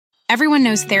Everyone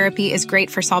knows therapy is great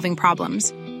for solving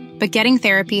problems, but getting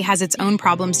therapy has its own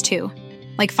problems too,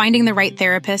 like finding the right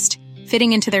therapist,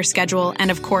 fitting into their schedule,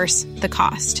 and of course, the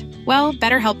cost. Well,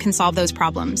 BetterHelp can solve those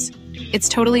problems. It's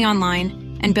totally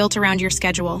online and built around your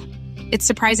schedule. It's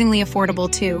surprisingly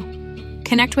affordable too.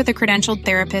 Connect with a credentialed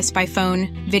therapist by phone,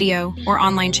 video, or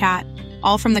online chat,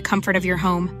 all from the comfort of your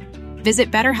home. Visit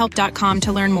BetterHelp.com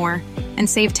to learn more and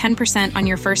save 10% on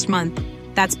your first month.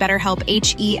 That's BetterHelp,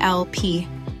 H-E-L-P.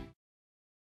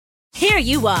 Here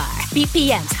you are,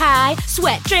 BPMs high,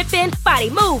 sweat dripping, body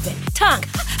moving, tongue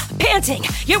panting.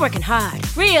 You're working hard,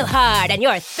 real hard, and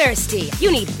you're thirsty.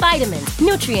 You need vitamins,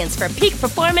 nutrients for peak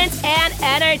performance and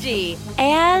energy.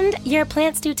 And your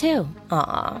plants do too.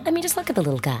 Aw, I mean, just look at the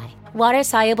little guy.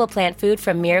 Water-soluble plant food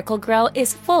from Miracle Grow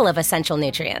is full of essential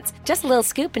nutrients. Just a little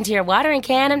scoop into your watering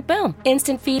can and boom,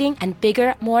 instant feeding and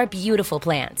bigger, more beautiful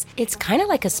plants. It's kind of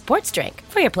like a sports drink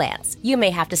for your plants. You may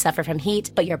have to suffer from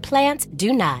heat, but your plants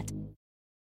do not.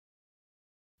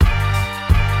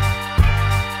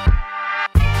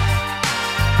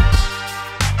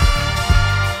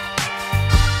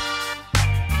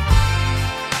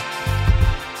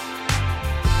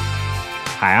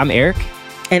 Hi, I'm Eric.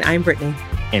 And I'm Brittany.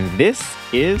 And this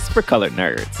is For Colored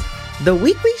Nerds, the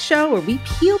weekly show where we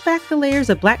peel back the layers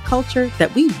of Black culture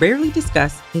that we rarely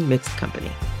discuss in mixed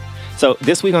company. So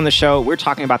this week on the show, we're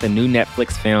talking about the new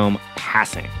Netflix film,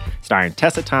 Passing, starring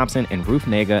Tessa Thompson and Ruth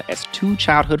Negga as two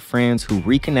childhood friends who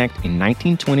reconnect in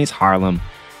 1920s Harlem,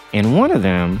 and one of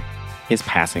them is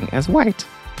passing as white.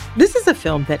 This is a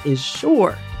film that is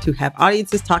sure to have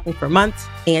audiences talking for months,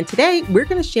 and today we're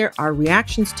going to share our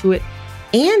reactions to it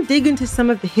and dig into some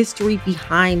of the history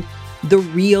behind the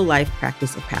real-life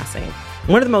practice of passing,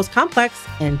 one of the most complex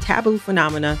and taboo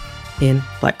phenomena in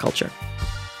Black culture.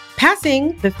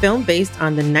 Passing, the film based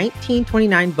on the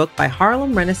 1929 book by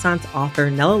Harlem Renaissance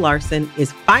author Nella Larsen,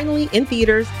 is finally in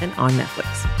theaters and on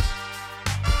Netflix.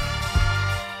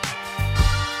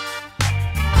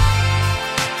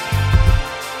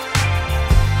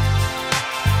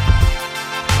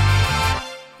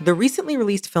 The recently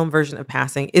released film version of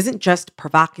Passing isn't just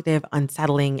provocative,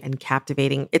 unsettling, and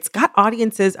captivating. It's got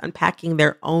audiences unpacking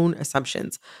their own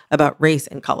assumptions about race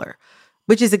and color,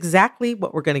 which is exactly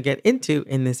what we're going to get into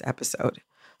in this episode.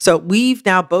 So we've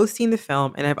now both seen the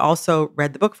film, and I've also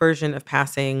read the book version of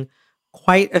Passing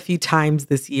quite a few times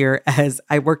this year as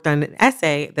I worked on an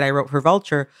essay that I wrote for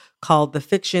Vulture called The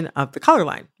Fiction of the Color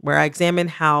Line, where I examine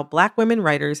how Black women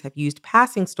writers have used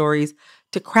passing stories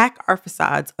to crack our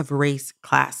facades of race,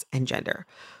 class, and gender.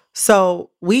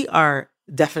 So we are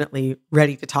definitely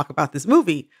ready to talk about this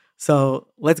movie. So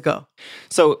let's go.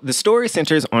 So the story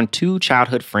centers on two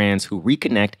childhood friends who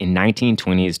reconnect in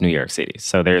 1920s New York City.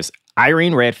 So there's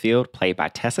Irene Redfield, played by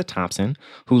Tessa Thompson,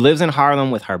 who lives in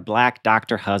Harlem with her Black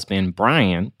doctor husband,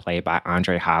 Brian, played by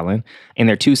Andre Holland, and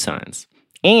their two sons.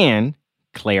 And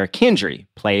Claire Kendry,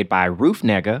 played by Ruth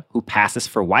Negga, who passes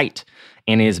for white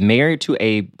and is married to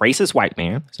a racist white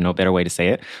man, there's no better way to say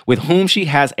it, with whom she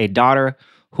has a daughter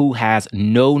who has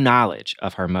no knowledge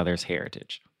of her mother's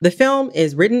heritage. The film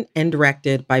is written and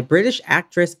directed by British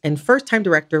actress and first-time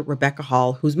director Rebecca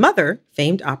Hall, whose mother,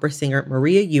 famed opera singer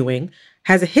Maria Ewing,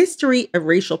 has a history of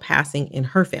racial passing in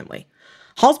her family.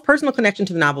 Hall's personal connection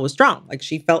to the novel was strong.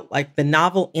 She felt like the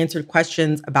novel answered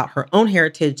questions about her own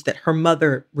heritage that her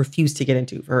mother refused to get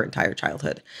into for her entire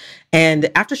childhood. And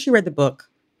after she read the book,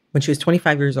 when she was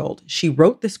 25 years old, she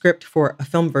wrote the script for a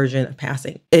film version of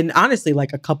Passing in honestly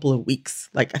a couple of weeks.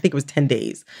 I think it was 10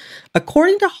 days.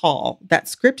 According to Hall, that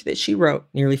script that she wrote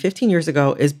nearly 15 years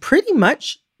ago is pretty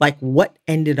much what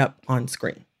ended up on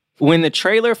screen. When the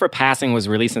trailer for Passing was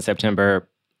released in September,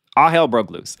 all hell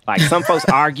broke loose. Some folks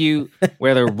argue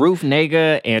whether Ruth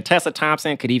Negga and Tessa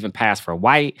Thompson could even pass for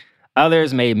white.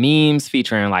 Others made memes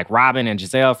featuring Robin and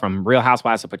Giselle from Real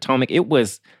Housewives of Potomac. It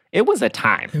was a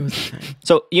time. It was a time.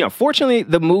 So, fortunately,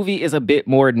 the movie is a bit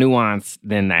more nuanced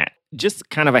than that. Just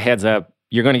kind of a heads up,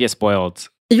 you're going to get spoiled.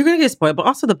 You're going to get spoiled, but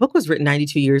also the book was written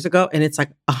 92 years ago, and it's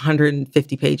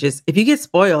 150 pages. If you get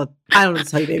spoiled, I don't know what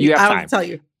to tell you, baby. You have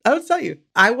time. I don't tell you.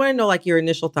 I want to know your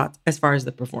initial thoughts as far as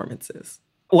the performances.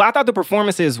 Well, I thought the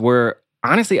performances were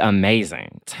honestly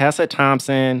amazing. Tessa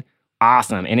Thompson,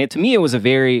 awesome. And to me, it was a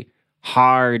very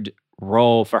hard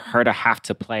role for her to have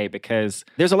to play because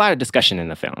there's a lot of discussion in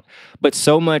the film, but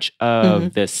so much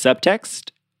of the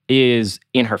subtext is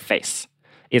in her face.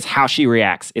 It's how she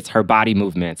reacts. It's her body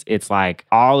movements. It's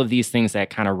all of these things that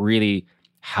kind of really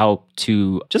help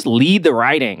to just lead the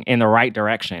writing in the right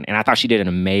direction. And I thought she did an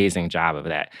amazing job of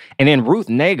that. And then Ruth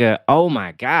Negga, oh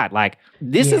my God,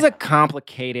 this is a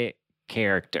complicated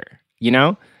character,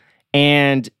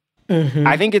 And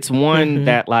I think it's one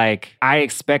that, like, I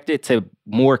expected to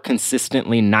more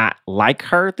consistently not like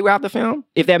her throughout the film,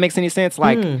 if that makes any sense.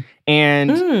 Like,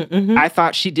 and I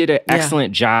thought she did an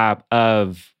excellent job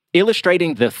of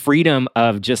illustrating the freedom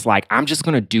of just like, I'm just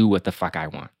going to do what the fuck I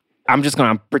want. I'm just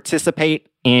going to participate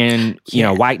in, you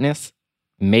know, whiteness,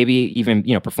 maybe even,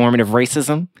 you know, performative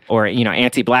racism or, you know,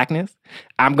 anti-blackness.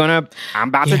 I'm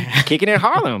about to kick it in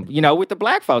Harlem, you know, with the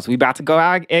black folks. We about to go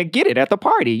out and get it at the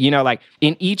party. You know, like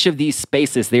in each of these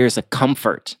spaces, there's a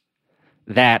comfort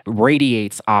that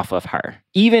radiates off of her,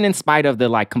 even in spite of the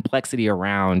like complexity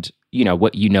around, you know,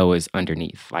 what you know is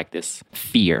underneath, like this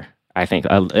fear. I think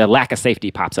a lack of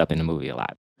safety pops up in the movie a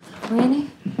lot. Really?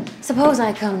 Suppose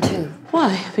I come too.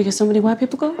 Why? Because so many white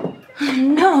people go?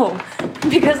 No,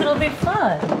 because it'll be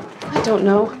fun. I don't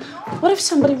know. What if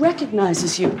somebody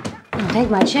recognizes you? I'll take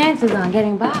my chances on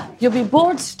getting by. You'll be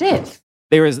bored stiff.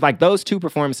 There is like those two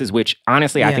performances, which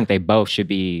honestly, I think they both should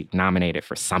be nominated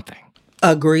for something.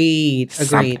 Agreed.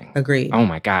 Oh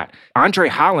my God. Andre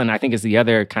Holland, I think, is the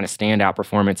other kind of standout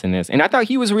performance in this. And I thought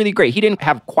he was really great. He didn't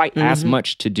have quite as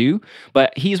much to do,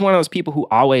 but he's one of those people who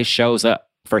always shows up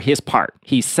for his part.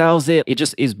 He sells it. It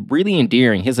just is really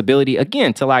endearing. His ability,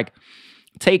 again, to like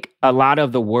take a lot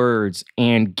of the words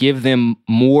and give them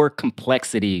more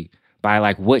complexity by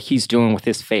like what he's doing with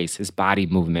his face, his body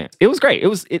movement. It was great.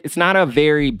 It's not a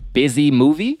very busy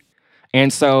movie.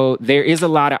 And so there is a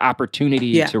lot of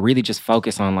opportunity to really just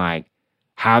focus on like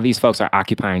how these folks are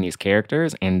occupying these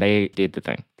characters. And they did the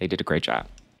thing. They did a great job.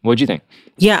 What'd you think?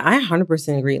 Yeah, I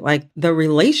 100% agree. Like the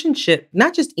relationship,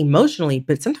 not just emotionally,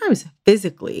 but sometimes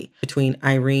physically between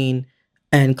Irene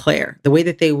and Claire, the way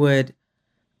that they would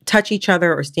touch each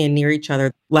other or stand near each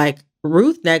other. Like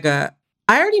Ruth Negga,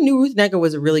 I already knew Ruth Negga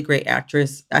was a really great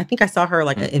actress. I think I saw her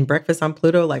like in Breakfast on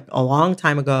Pluto like a long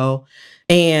time ago.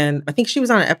 And I think she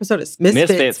was on an episode of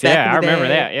Misfits. Yeah, I remember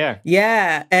that. Yeah.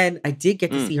 Yeah. And I did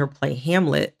get to see her play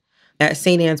Hamlet at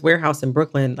St. Anne's Warehouse in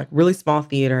Brooklyn, like really small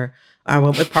theater. I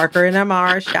went with Parker and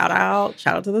MR. Shout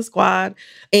out to the squad.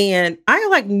 And I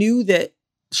like knew that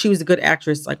she was a good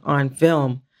actress like on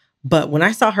film. But when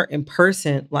I saw her in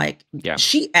person, like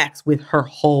she acts with her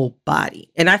whole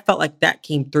body. And I felt like that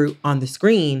came through on the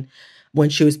screen when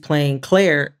she was playing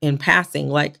Claire in passing.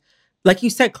 Like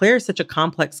you said, Claire is such a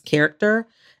complex character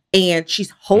and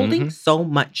she's holding so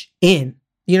much in.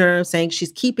 You know what I'm saying?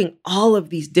 She's keeping all of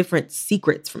these different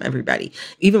secrets from everybody.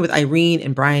 Even with Irene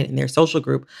and Brian in their social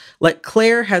group, like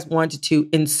Claire has wanted to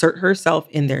insert herself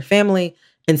in their family,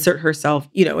 insert herself,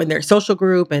 you know, in their social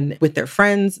group and with their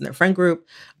friends and their friend group.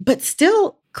 But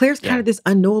still, Claire's kind of this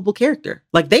unknowable character.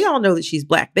 Like they all know that she's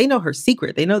Black. They know her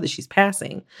secret. They know that she's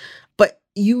passing. But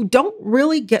you don't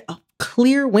really get a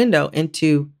clear window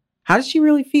into how does she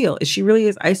really feel? Is she really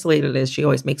as isolated as she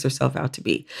always makes herself out to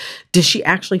be? Does she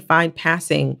actually find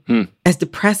passing as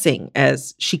depressing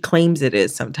as she claims it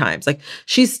is sometimes? Like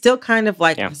she's still kind of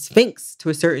like a sphinx to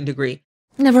a certain degree.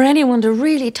 Never anyone to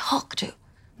really talk to. It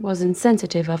was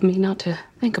insensitive of me not to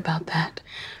think about that.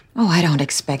 Oh, I don't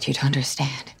expect you to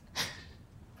understand.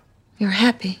 You're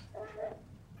happy.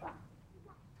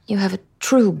 You have a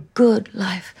true, good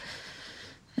life.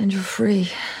 And you're free.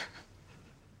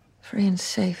 Free and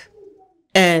safe.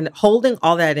 And holding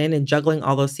all that in and juggling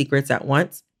all those secrets at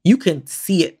once, you can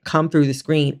see it come through the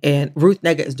screen. And Ruth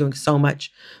Negga is doing so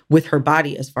much with her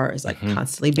body as far as like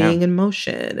constantly being in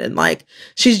motion. And like,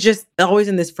 she's just always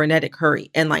in this frenetic hurry.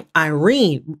 And like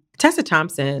Irene, Tessa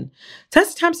Thompson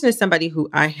is somebody who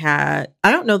I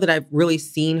don't know that I've really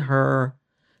seen her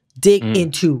dig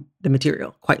into the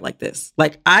material quite like this.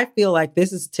 Like, I feel like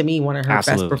this is, to me, one of her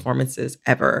best performances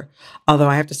ever. Although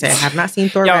I have to say, I have not seen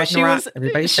Thor Ragnarok.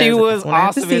 She was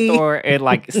awesome in Thor. And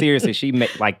like, seriously, she made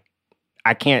like,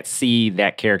 I can't see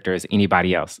that character as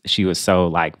anybody else. She was so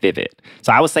like vivid.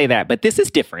 So I would say that, but this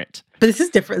is different. It's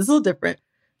a little different.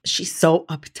 She's so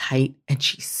uptight and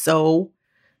she's so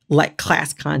like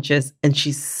class conscious and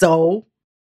she's so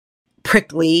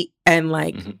prickly and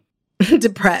like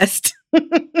depressed.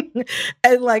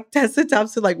 And like Tessa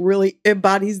Thompson like really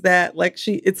embodies that. Like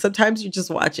it's sometimes you're just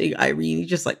watching Irene, you're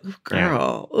just like, ooh,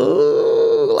 girl,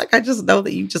 ooh, like I just know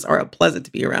that you just are unpleasant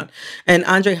to be around. And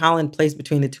Andre Holland plays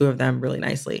between the two of them really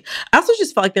nicely. I also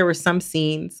just felt like there were some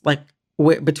scenes like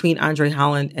between Andre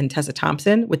Holland and Tessa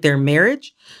Thompson with their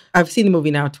marriage. I've seen the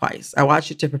movie now twice. I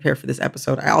watched it to prepare for this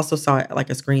episode. I also saw it at like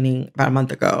a screening about a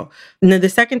month ago. And then the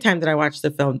second time that I watched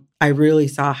the film, I really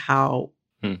saw how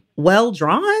well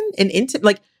drawn and intimate,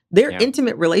 like their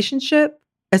intimate relationship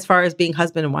as far as being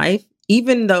husband and wife,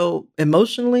 even though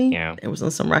emotionally it was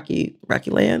in some rocky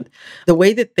land. The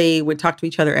way that they would talk to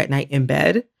each other at night in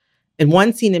bed, and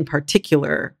one scene in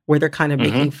particular where they're kind of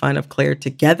making fun of Claire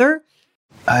together.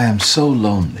 I am so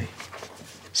lonely.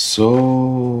 So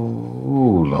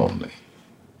lonely.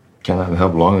 Cannot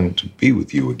help longing to be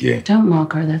with you again. Don't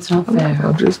mock her. That's not fair.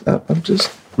 I'm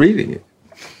just reading it.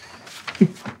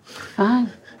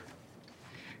 Fine.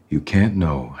 You can't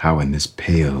know how in this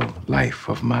pale life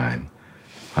of mine,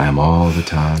 I am all the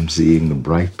time seeing the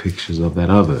bright pictures of that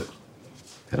other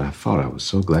that I thought I was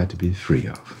so glad to be free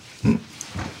of.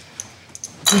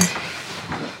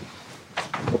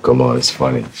 Oh, come on, it's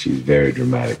funny. She's very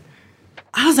dramatic.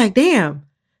 I was like, damn,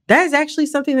 that is actually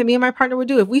something that me and my partner would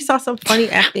do. If we saw some funny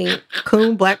acting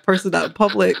coon black person out in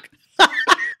public,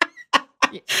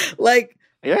 like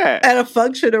at a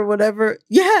function or whatever,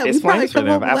 It's we'd probably come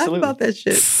them, home and laugh about that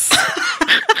shit.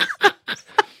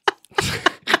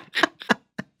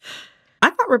 I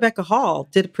thought Rebecca Hall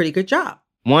did a pretty good job.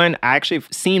 One, I actually have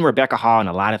seen Rebecca Hall in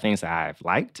a lot of things that I've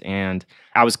liked, and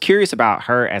I was curious about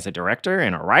her as a director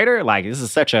and a writer. Like, this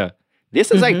is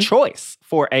a choice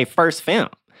for a first film.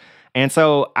 And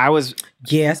so I was...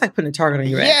 Yeah, it's like putting a target on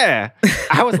your ass. Yeah.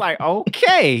 I was like,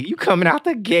 okay, you coming out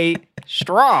the gate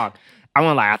strong. I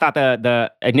won't lie. I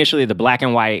thought initially the black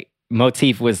and white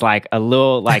motif was like is a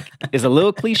little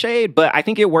cliched, but I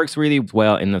think it works really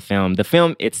well in the film. The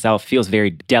film itself feels very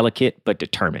delicate but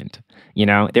determined. You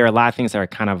know, there are a lot of things that are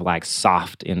kind of like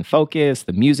soft in focus.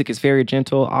 The music is very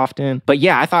gentle often. But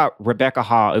yeah, I thought Rebecca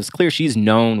Hall, it was clear she's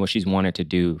known what she's wanted to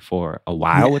do for a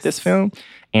while with this film.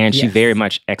 And she very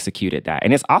much executed that.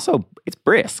 And it's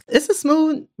brisk. It's a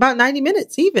smooth, about 90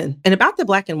 minutes even. And about the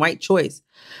black and white choice,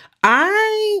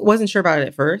 I wasn't sure about it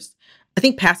at first. I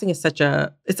think passing is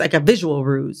it's like a visual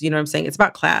ruse. You know what I'm saying? It's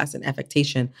about class and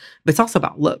affectation, but it's also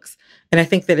about looks. And I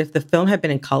think that if the film had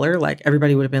been in color, like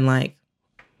everybody would have been like,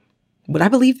 would I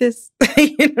believe this?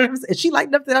 You know what I'm saying? Is she light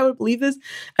enough that I would believe this?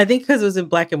 I think because it was in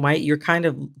black and white, you're kind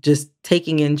of just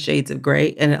taking in shades of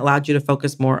gray, and it allowed you to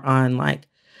focus more on like,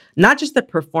 not just the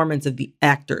performance of the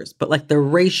actors, but like the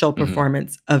racial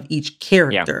performance of each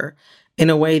character in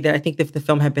a way that I think if the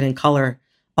film had been in color,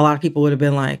 a lot of people would have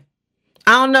been like,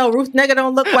 I don't know, Ruth Negga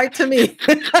don't look white to me.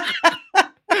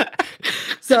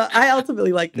 So I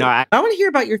ultimately liked it. I want to hear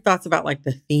about your thoughts about like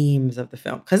the themes of the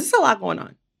film, because there's a lot going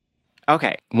on.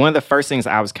 Okay. One of the first things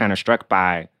I was kind of struck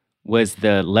by was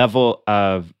the level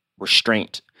of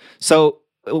restraint. So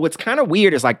what's kind of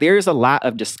weird is like there's a lot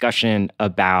of discussion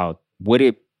about what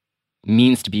it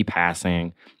means to be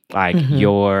passing, like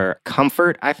your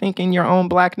comfort, I think, in your own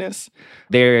blackness.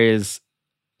 There is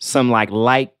some like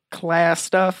light class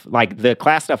stuff. Like the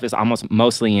class stuff is almost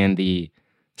mostly in the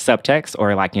subtext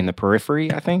or like in the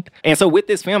periphery, I think. And so with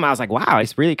this film, I was like, wow,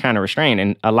 it's really kind of restrained.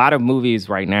 And a lot of movies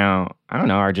right now, I don't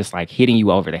know, are just like hitting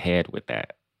you over the head with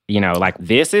that. You know, like,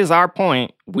 this is our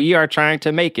point. We are trying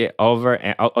to make it over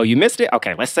and oh, you missed it?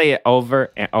 Okay, let's say it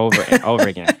over and over and over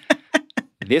again.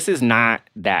 This is not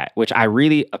that, which I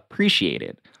really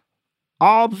appreciated.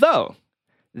 Although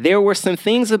there were some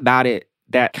things about it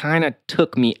that kind of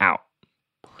took me out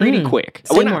pretty quick.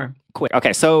 Say more. Quick.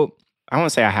 Okay, so I want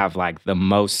to say I have like the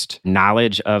most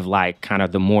knowledge of like kind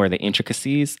of the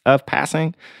intricacies of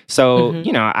passing. So,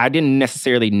 you know, I didn't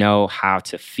necessarily know how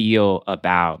to feel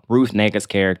about Ruth Negga's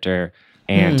character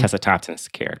and Tessa Thompson's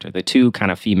character, the two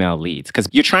kind of female leads, because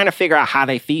you're trying to figure out how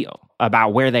they feel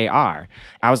about where they are.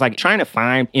 I was like trying to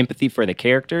find empathy for the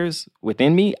characters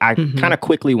within me. I kind of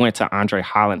quickly went to Andre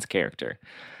Holland's character,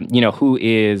 you know, who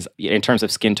is, in terms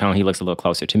of skin tone, he looks a little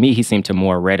closer to me. He seemed to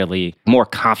more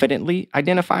confidently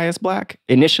identify as Black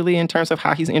initially in terms of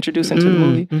how he's introduced into the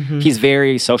movie. He's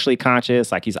very socially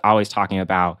conscious. Like, he's always talking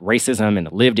about racism and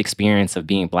the lived experience of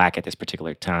being Black at this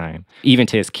particular time, even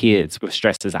to his kids, which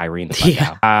stresses Irene the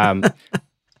fuck out.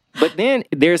 But then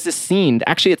there's this scene,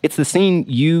 actually, it's the scene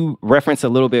you referenced a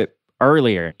little bit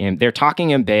earlier, and they're talking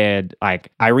in bed. Like,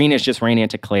 Irene is just ran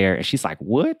into Claire, and she's like,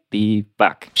 what the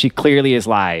fuck? She clearly is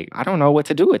like, I don't know what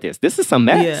to do with this. This is some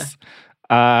mess.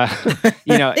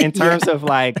 You know, in terms of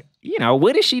like, you know,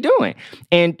 what is she doing?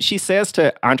 And she says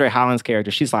to Andre Holland's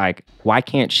character, she's like, why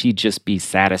can't she just be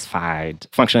satisfied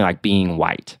functionally like being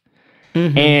white?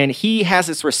 And he has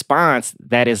this response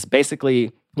that is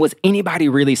basically, was anybody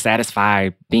really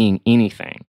satisfied being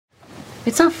anything?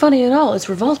 It's not funny at all. It's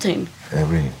revolting.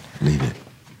 Irene, leave it.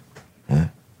 Huh?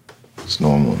 It's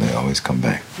normal. They always come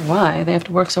back. Why? They have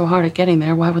to work so hard at getting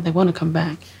there. Why would they want to come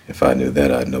back? If I knew that,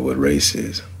 I'd know what race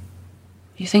is.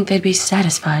 You think they'd be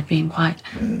satisfied being white?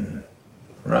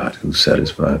 Right. Who's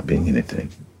satisfied being anything?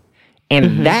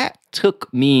 And that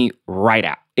took me right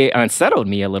out. It unsettled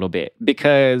me a little bit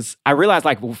because I realized,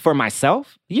 like, for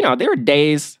myself, you know, there are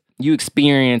days you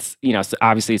experience, you know,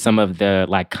 obviously some of the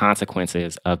like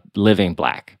consequences of living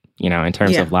Black, you know, in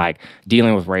terms of like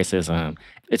dealing with racism.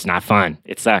 It's not fun.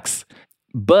 It sucks.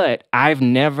 But I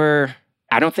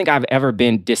don't think I've ever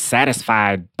been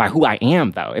dissatisfied by who I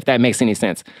am, though, if that makes any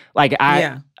sense. Like,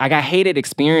 I hated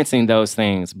experiencing those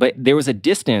things, but there was a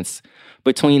distance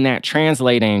between that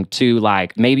translating to,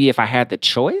 like, maybe if I had the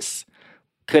choice,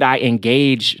 could I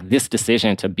engage this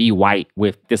decision to be white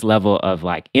with this level of,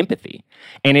 like, empathy?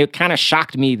 And it kind of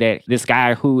shocked me that this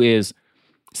guy who is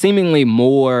seemingly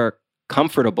more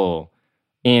comfortable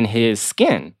in his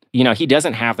skin, you know, he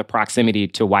doesn't have the proximity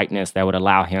to whiteness that would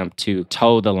allow him to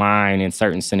toe the line in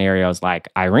certain scenarios like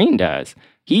Irene does.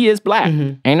 He is Black.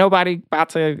 Ain't nobody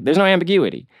there's no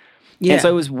ambiguity. Yeah. And so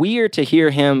it was weird to hear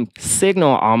him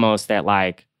signal almost that,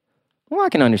 like, well, I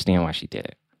can understand why she did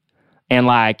it. And,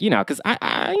 like, you know, because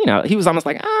he was almost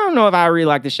like, I don't know if I really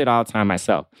like this shit all the time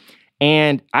myself.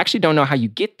 And I actually don't know how you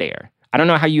get there. I don't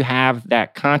know how you have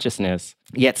that consciousness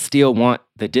yet still want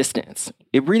the distance.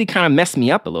 It really kind of messed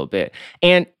me up a little bit.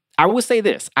 And I will say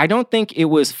this. I don't think it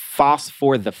was false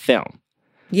for the film.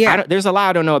 Yeah. There's a lot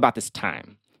I don't know about this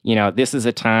time. You know, this is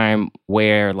a time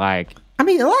where, like... I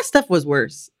mean, a lot of stuff was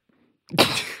worse.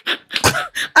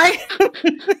 I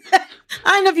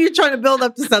don't know if you're trying to build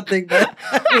up to something, but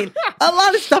I mean, a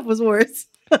lot of stuff was worse.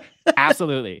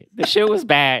 Absolutely. The shit was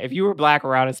bad. If you were Black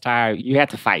around this time, you had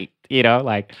to fight, you know,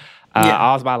 like...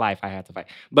 all of my life, I had to fight.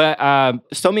 But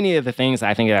so many of the things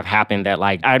I think that have happened that,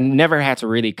 like, I've never had to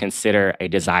really consider a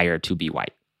desire to be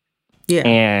white. Yeah.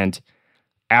 And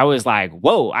I was like,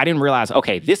 whoa, I didn't realize,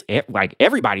 okay, like,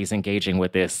 everybody's engaging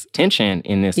with this tension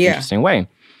in this interesting way.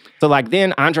 So, like,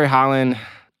 then Andre Holland,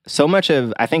 so much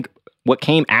of, I think, what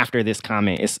came after this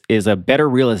comment is a better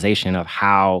realization of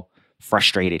how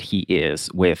frustrated he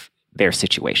is with their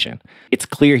situation. It's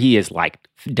clear he is, like,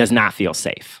 does not feel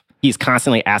safe. He's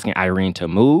constantly asking Irene to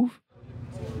move.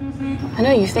 I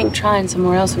know you think trying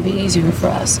somewhere else would be easier for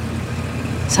us.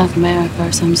 South America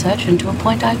or some such, and to a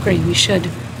point I agree, we should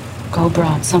go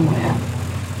abroad somewhere.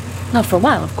 Not for a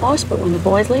while, of course, but when the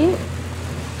boys leave,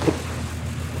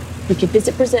 we could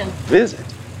visit Brazil. Visit?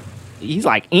 He's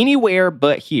like, anywhere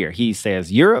but here. He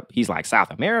says Europe. He's like,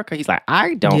 South America. He's like,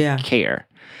 I don't care.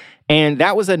 And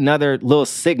that was another little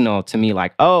signal to me,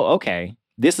 like, oh, okay,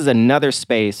 this is another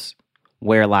space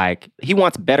where, like, he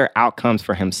wants better outcomes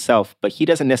for himself, but he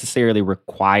doesn't necessarily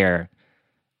require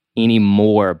any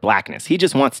more Blackness. He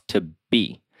just wants to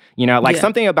be. You know, like,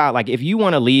 something about, like, if you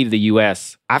want to leave the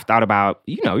U.S., I've thought about,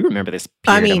 you know, you remember this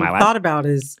period of my life. Thought about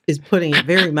is putting it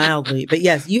very mildly. But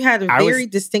yes, you had a very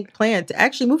distinct plan to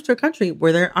actually move to a country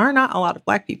where there are not a lot of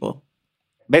Black people.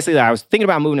 Basically, I was thinking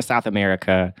about moving to South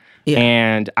America,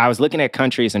 and I was looking at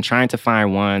countries and trying to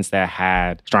find ones that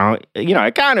had strong, you know,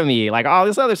 economy, like all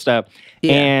this other stuff,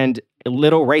 and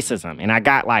little racism. And I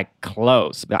got, like,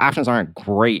 close. The options aren't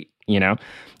great, you know,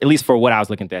 at least for what I was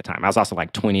looking at that time. I was also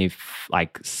like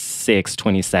 26,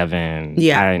 27.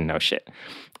 Yeah. I didn't know shit.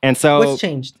 And so... What's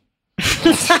changed?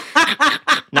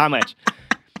 Not much.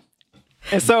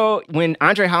 And so when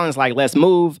Andre Holland's like, let's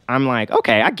move, I'm like,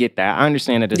 okay, I get that. I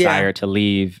understand the desire to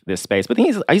leave this space. But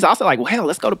then he's also like, well,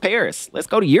 let's go to Paris. Let's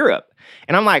go to Europe.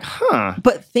 And I'm like, huh.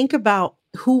 But think about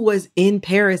who was in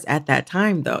Paris at that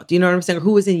time, though. Do you know what I'm saying?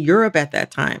 Who was in Europe at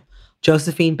that time?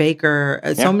 Josephine Baker,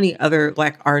 so many other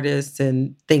Black artists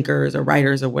and thinkers or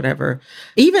writers or whatever.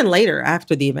 Even later,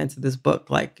 after the events of this book,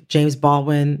 like James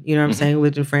Baldwin, you know what I'm saying,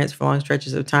 lived in France for long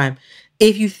stretches of time.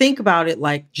 If you think about it,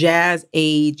 like jazz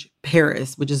age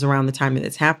Paris, which is around the time that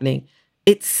it's happening,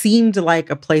 it seemed like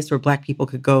a place where Black people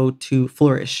could go to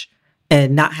flourish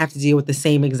and not have to deal with the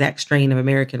same exact strain of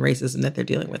American racism that they're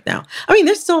dealing with now. I mean,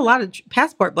 there's still a lot of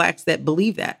passport Blacks that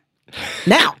believe that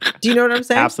now. Do you know what I'm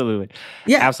saying? Absolutely.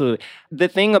 Yeah. Absolutely. The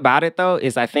thing about it, though,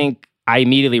 is I think I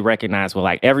immediately recognized, well,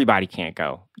 like, everybody can't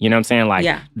go. You know what I'm saying?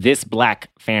 Like, this Black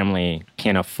family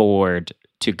can afford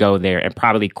to go there and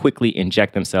probably quickly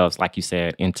inject themselves, like you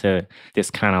said, into this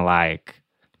kind of, like,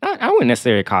 I wouldn't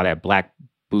necessarily call that Black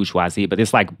bourgeoisie, but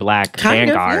it's like Black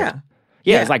vanguard.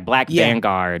 It's like Black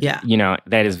vanguard, you know,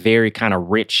 that is very kind of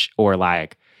rich or,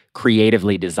 like,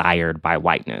 creatively desired by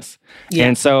whiteness. Yeah.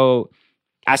 And so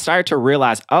I started to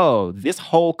realize, oh, this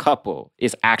whole couple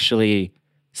is actually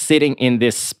sitting in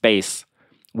this space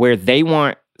where they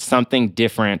want something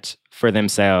different for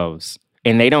themselves,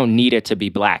 and they don't need it to be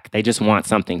Black. They just want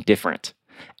something different.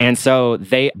 And so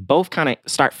they both kind of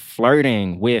start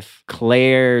flirting with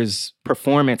Claire's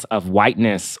performance of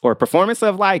whiteness or performance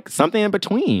of, like, something in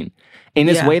between in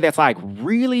this way that's, like,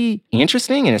 really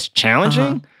interesting and it's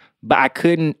challenging, but I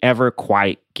couldn't ever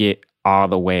quite get all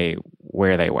the way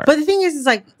where they were. But the thing is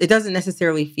like, it doesn't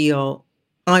necessarily feel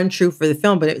untrue for the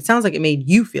film, but it sounds like it made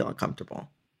you feel uncomfortable.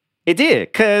 It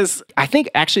did, because I think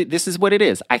actually this is what it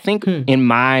is. I think in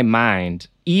my mind,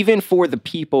 even for the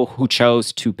people who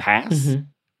chose to pass,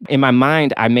 in my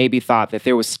mind, I maybe thought that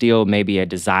there was still maybe a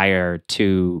desire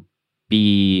to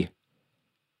be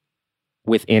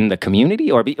within the community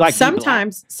or be like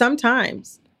sometimes,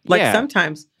 like Yeah.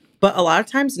 sometimes, but a lot of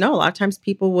times, no. A lot of times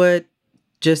people would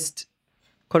just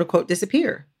quote unquote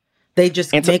disappear. They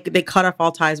just And so- they cut off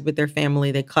all ties with their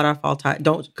family. They cut off all ties.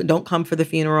 Don't come for the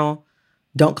funeral.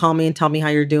 Don't call me and tell me how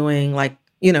you're doing. Like,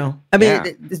 you know, I mean, Yeah.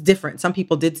 it's different. Some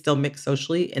people did still mix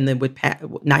socially, and then with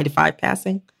 9 to 5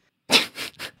 passing.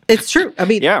 It's true. I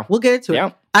mean, Yeah. we'll get into Yeah.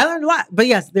 it. I learned a lot, but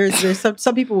yes, there's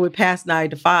some people would pass 9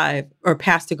 to 5 or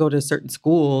pass to go to certain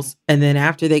schools, and then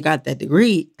after they got that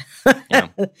degree, Yeah.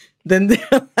 then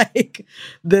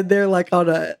they're like on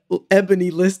a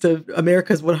ebony list of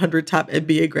America's 100 top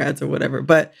MBA grads or whatever.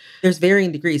 But there's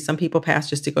varying degrees. Some people pass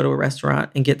just to go to a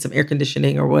restaurant and get some air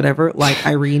conditioning or whatever, like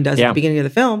Irene does at Yeah. the beginning of the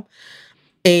film.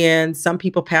 And some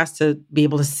people pass to be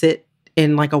able to sit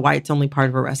in like a whites only part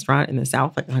of a restaurant in the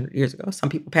South, like 100 years ago. Some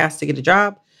people pass to get a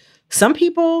job. Some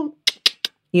people,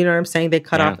 you know what I'm saying? They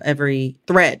cut Yeah. off every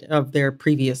thread of their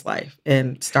previous life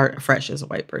and start afresh as a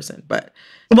white person. But,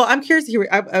 well, I'm curious to hear,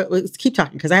 let's keep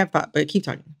talking because I have thought, but keep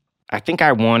talking. I think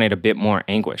I wanted a bit more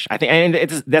anguish. I think,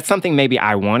 and that's something maybe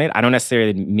I wanted. I don't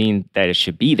necessarily mean that it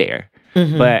should be there,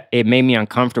 but it made me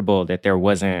uncomfortable that there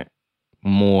wasn't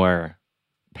more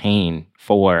pain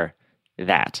for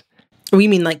that. You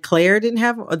mean like Claire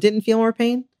didn't feel more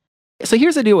pain? So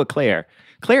here's the deal with Claire.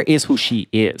 Claire is who she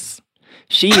is.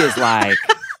 She is like,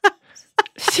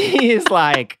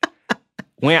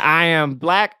 when I am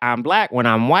black, I'm black. When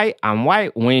I'm white, I'm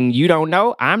white. When you don't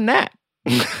know, I'm not.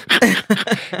 You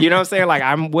know what I'm saying? Like,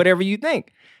 I'm whatever you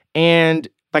think. And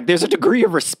like, there's a degree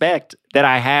of respect that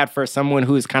I had for someone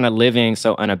who is kind of living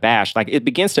so unabashed. Like, it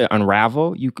begins to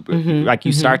unravel. You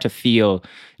start to feel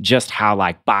just how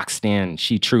like boxed in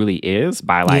she truly is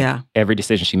by like every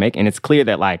decision she makes. And it's clear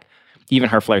that like even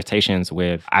her flirtations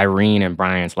with Irene and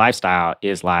Brian's lifestyle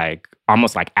is like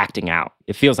almost like acting out.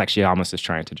 It feels like she almost is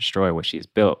trying to destroy what she's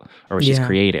built or what she's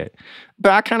created.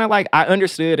 But I kind of like, I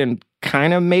understood and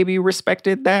kind of maybe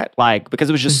respected that, like, because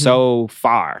it was just so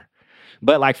far.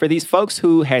 But like for these folks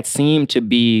who had seemed to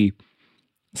be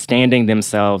standing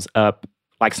themselves up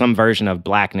like some version of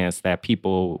blackness that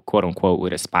people, quote unquote,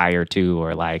 would aspire to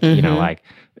or like, you know, like,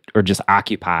 or just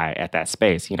occupy at that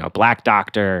space, you know, Black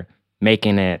doctor,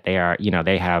 making it, they are, you know,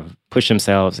 they have pushed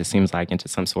themselves, it seems like, into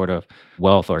some sort of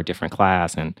wealth or a different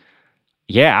class. And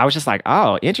yeah, I was just like,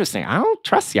 oh, interesting. I don't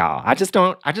trust y'all. I just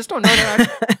don't know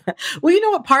that. Well, you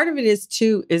know what part of it is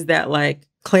too, is that like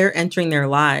Claire entering their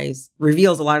lives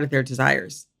reveals a lot of their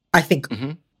desires, I think,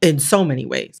 in so many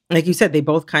ways. Like you said, they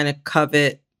both kind of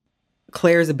covet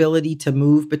Claire's ability to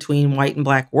move between white and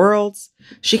black worlds.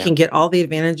 She can get all the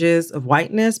advantages of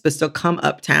whiteness, but still come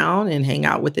uptown and hang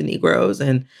out with the Negroes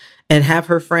and have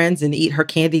her friends and eat her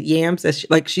candied yams as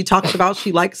she talks about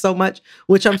she likes so much,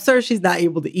 which I'm sure she's not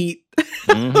able to eat.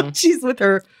 She's with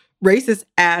her racist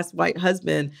ass white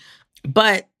husband.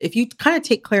 But if you kind of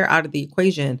take Claire out of the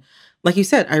equation, like you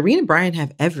said, Irene and Brian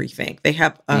have everything. They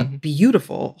have a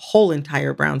beautiful whole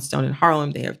entire brownstone in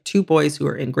Harlem. They have 2 boys who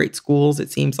are in great schools.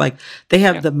 It seems like they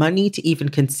have the money to even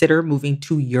consider moving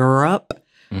to Europe.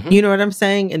 You know what I'm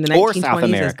saying? In the Or 1920s South as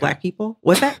America. black people.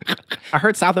 What's that? I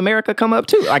heard South America come up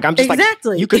too. Like, I'm just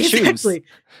like, you could choose.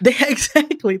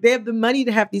 Exactly. They have the money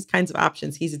to have these kinds of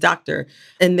options. He's a doctor.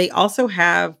 And they also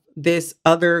have this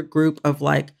other group of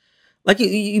like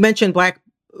you mentioned Black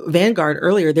Vanguard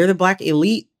earlier. They're the Black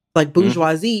elite, like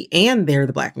bourgeoisie, and they're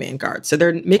the Black Vanguard. So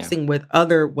they're mixing with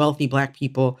other wealthy Black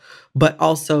people, but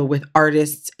also with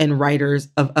artists and writers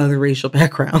of other racial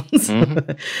backgrounds.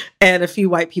 And a few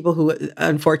white people who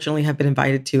unfortunately have been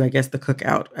invited to, I guess, the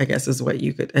cookout, I guess is the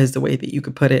way that you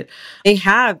could put it. They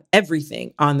have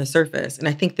everything on the surface. And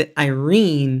I think that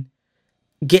Irene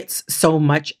gets so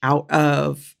much out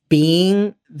of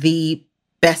being the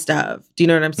best of. Do you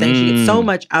know what I'm saying? She gets so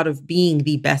much out of being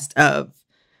the best of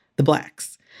the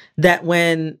Blacks that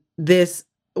when this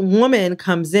woman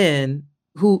comes in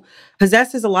who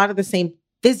possesses a lot of the same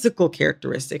physical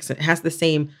characteristics and has the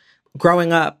same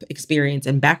growing up experience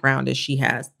and background as she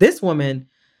has, this woman,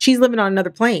 she's living on another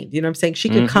plane. You know what I'm saying? She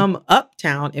could come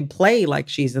uptown and play like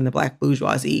she's in the Black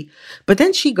bourgeoisie, but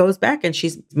then she goes back and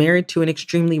she's married to an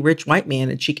extremely rich white man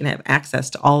and she can have access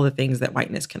to all the things that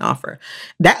whiteness can offer.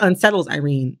 That unsettles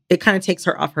Irene. It kind of takes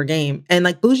her off her game. And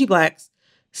like bougie Blacks,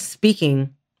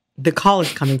 speaking, the call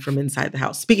is coming from inside the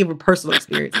house. Speaking from personal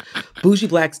experience, bougie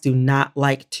Blacks do not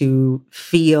like to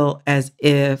feel as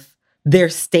if their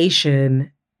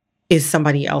station is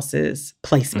somebody else's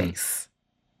play space.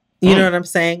 You know what I'm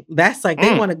saying? That's like,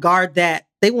 they want to guard that.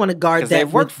 They want to guard that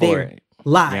they've worked with for their it.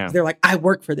 lives. Yeah. They're like, I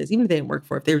work for this. Even if they didn't work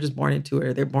for it, if they were just born into it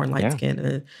or they're born light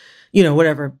skinned, you know,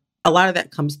 whatever. A lot of that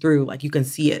comes through. Like, you can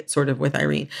see it sort of with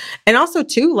Irene. And also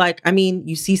too, like, I mean,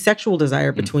 you see sexual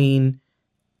desire between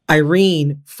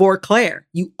Irene for Claire.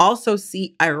 You also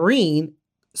see Irene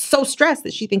so stressed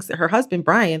that she thinks that her husband,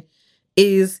 Brian,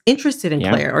 is interested in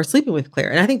Claire or sleeping with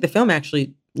Claire. And I think the film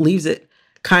actually leaves it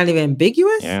kind of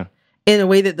ambiguous in a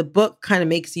way that the book kind of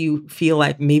makes you feel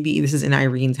like maybe this is in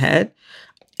Irene's head.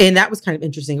 And that was kind of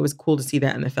interesting. It was cool to see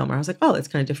that in the film. I was like, oh, that's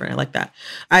kind of different. I like that.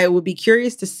 I would be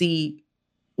curious to see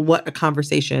what a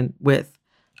conversation with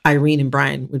Irene and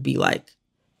Brian would be like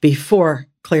before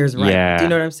Claire's right. Yeah. Do you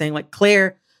know what I'm saying? Like,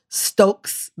 Claire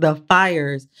stokes the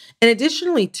fires. And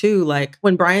additionally, too, like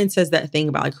when Brian says that thing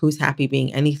about like who's happy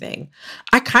being anything,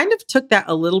 I kind of took that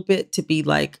a little bit to be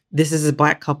like, this is a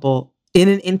Black couple in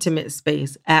an intimate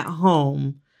space at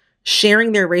home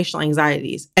sharing their racial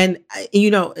anxieties. And,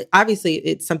 you know, obviously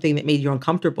it's something that made you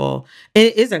uncomfortable. And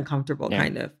it is uncomfortable,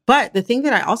 kind of. But the thing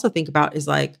that I also think about is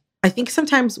like, I think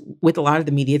sometimes with a lot of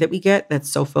the media that we get that's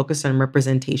so focused on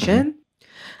representation,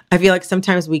 I feel like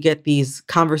sometimes we get these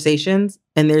conversations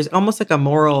and there's almost like a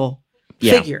moral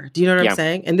figure. Do you know what I'm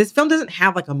saying? And this film doesn't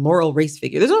have like a moral race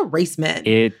figure. There's no race men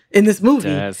in this movie.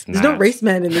 There's no race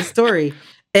men in this story.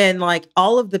 And like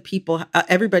all of the people,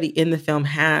 everybody in the film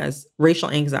has racial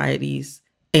anxieties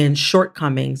and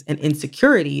shortcomings and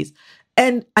insecurities.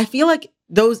 And I feel like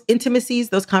those intimacies,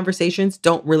 those conversations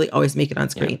don't really always make it on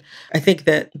screen. I think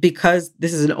that because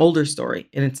this is an older story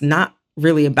and it's not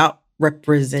really about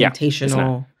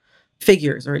representational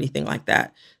figures or anything like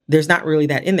that, there's not really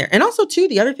that in there. And also, too,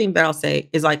 the other thing that I'll say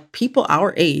is like people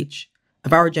our age,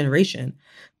 of our generation,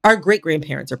 our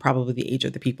great-grandparents are probably the age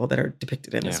of the people that are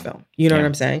depicted in this film. You know what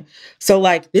I'm saying? So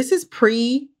like, this is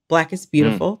pre-Black is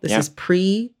Beautiful. This is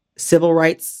pre-Civil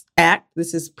Rights Act.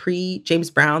 This is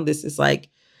pre-James Brown. This is like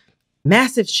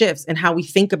massive shifts in how we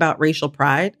think about racial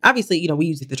pride. Obviously, you know, we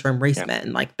use the term race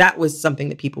men. Like that was something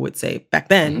that people would say back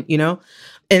then, you know?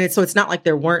 And so it's not like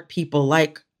there weren't people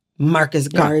like Marcus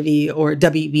Garvey or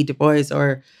W.E.B. Du Bois,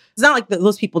 or it's not like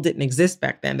those people didn't exist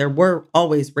back then. There were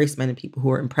always race men and people who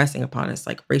were impressing upon us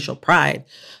like racial pride.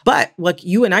 But like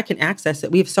you and I can access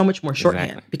it. We have so much more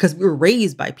shorthand because we were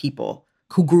raised by people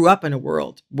who grew up in a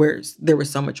world where there was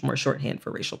so much more shorthand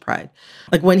for racial pride.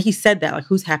 Like when he said that, like,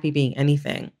 who's happy being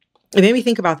anything? It made me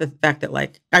think about the fact that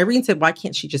like Irene said, why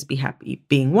can't she just be happy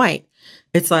being white?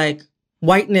 It's like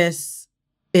whiteness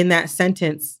in that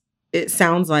sentence, it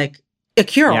sounds like a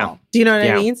cure-all. Do you know what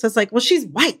I mean? So it's like, well, she's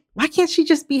white. Why can't she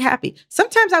just be happy?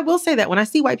 Sometimes I will say that when I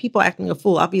see white people acting a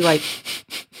fool, I'll be like,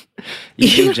 you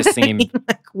do just seem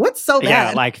like, what's so bad?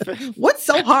 Yeah, like what's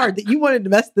so hard that you wanted to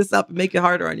mess this up and make it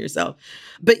harder on yourself?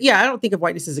 But yeah, I don't think of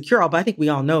whiteness as a cure-all, but I think we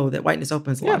all know that whiteness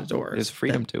opens a lot of doors. There's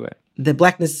freedom to it. The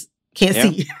Blackness can't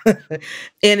see.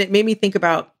 And it made me think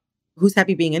about who's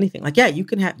happy being anything. Like, yeah, you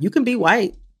can be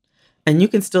white and you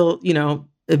can still, you know,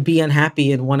 be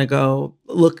unhappy and want to go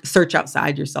search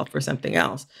outside yourself for something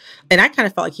else. And I kind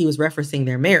of felt like he was referencing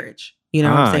their marriage. You know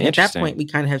what I'm saying? At that point, we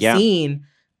kind of have seen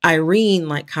Irene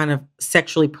like kind of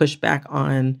sexually push back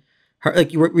on her,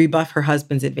 like rebuff her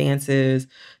husband's advances.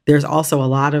 There's also a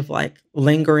lot of like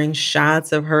lingering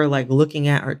shots of her like looking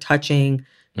at or touching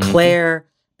Claire.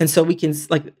 And so we can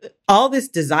like all this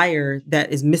desire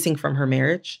that is missing from her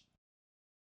marriage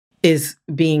is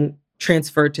being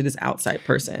transferred to this outside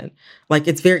person. Like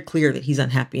it's very clear that he's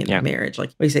unhappy in their marriage. Like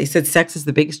what do you say? He said sex is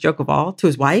the biggest joke of all to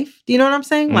his wife. Do you know what I'm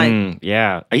saying? Like,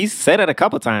 he said it a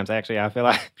couple times actually. I feel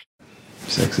like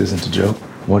sex isn't a joke.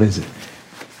 What is it?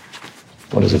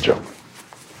 What is a joke?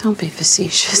 Don't be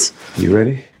facetious. You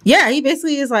ready? Yeah, he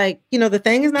basically is like, you know, the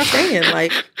thing is not saying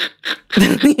like,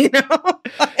 you know.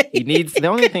 He needs, the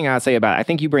only thing I'd say about it, I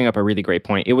think you bring up a really great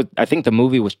point. I think the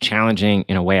movie was challenging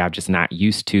in a way I'm just not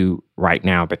used to right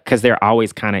now because there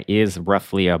always kind of is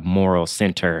roughly a moral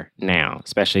center now,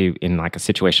 especially in like a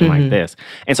situation like this.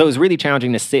 And so it was really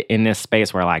challenging to sit in this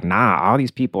space where like, nah, all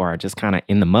these people are just kind of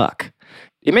in the muck.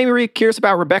 It made me really curious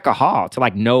about Rebecca Hall to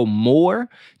like know more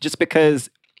just because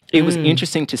it was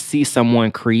interesting to see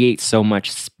someone create so much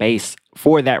space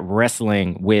for that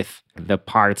wrestling with the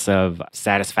parts of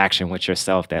satisfaction with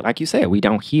yourself that, like you said, we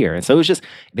don't hear. And so it was just,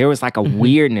 there was like a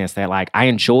weirdness that like, I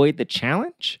enjoyed the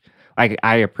challenge. Like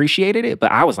I appreciated it, but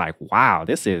I was like, wow,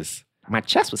 my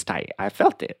chest was tight. I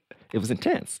felt it. It was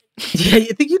intense. Yeah, I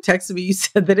think you texted me. You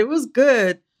said that it was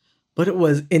good, but it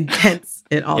was intense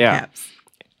in all caps.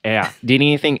 Yeah. Did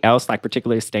anything else like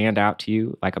particularly stand out to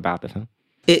you like about the film?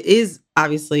 It is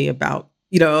obviously about,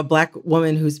 you know, a Black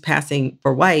woman who's passing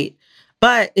for white.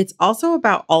 But it's also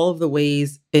about all of the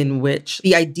ways in which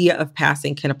the idea of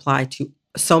passing can apply to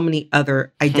so many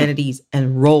other identities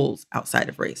and roles outside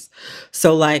of race.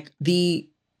 So like the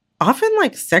often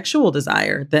like sexual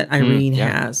desire that Irene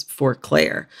has for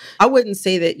Claire. I wouldn't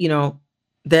say that,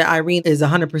 that Irene is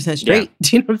 100% straight. Yeah.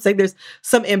 Do you know what I'm saying? There's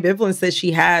some ambivalence that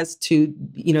she has to,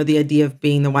 the idea of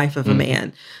being the wife of a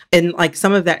man. And like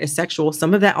some of that is sexual.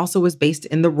 Some of that also is based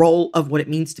in the role of what it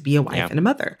means to be a wife and a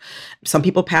mother. Some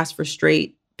people pass for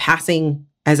straight, passing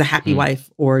as a happy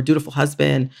wife or a dutiful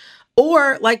husband,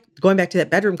 or like going back to that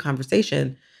bedroom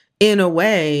conversation, in a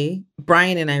way,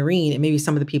 Brian and Irene and maybe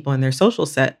some of the people in their social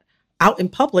set out in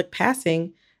public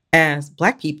passing as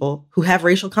Black people who have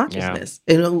racial consciousness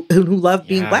and who love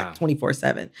being Black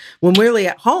 24/7. When we're really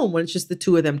at home, when it's just the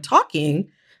two of them talking,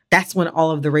 that's when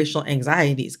all of the racial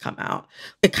anxieties come out.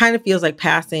 It kind of feels like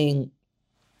passing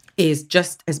is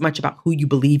just as much about who you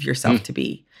believe yourself to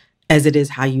be as it is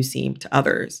how you seem to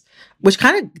others, which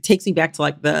kind of takes me back to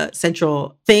like the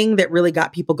central thing that really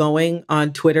got people going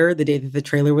on Twitter the day that the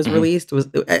trailer was released. Was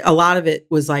a lot of it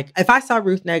was like, if I saw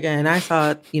Ruth Negga and I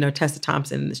saw, Tessa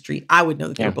Thompson in the street, I would know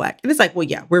that they're Black. And it's like, well,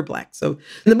 yeah, we're Black. So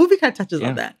the movie kind of touches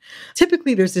on that.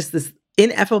 Typically, there's just this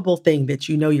ineffable thing that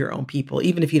you know your own people,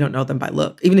 even if you don't know them by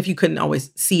look, even if you couldn't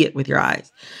always see it with your eyes.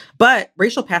 But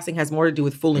racial passing has more to do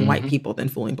with fooling white people than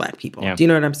fooling Black people. Do you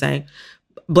know what I'm saying?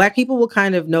 Black people will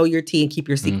kind of know your tea and keep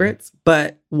your secrets,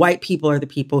 but white people are the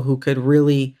people who could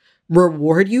really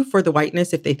reward you for the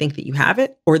whiteness if they think that you have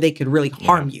it, or they could really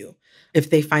harm you if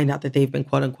they find out that they've been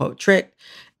quote unquote tricked.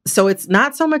 So it's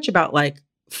not so much about like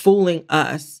fooling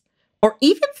us or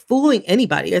even fooling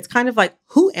anybody. It's kind of like,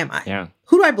 who am I? Yeah.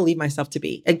 Who do I believe myself to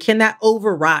be? And can that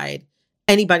override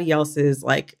anybody else's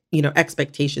like,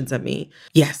 expectations of me?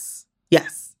 Yes.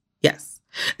 Yes. Yes.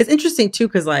 It's interesting too,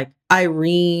 because like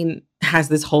Irene has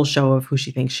this whole show of who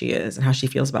she thinks she is and how she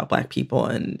feels about Black people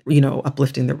and,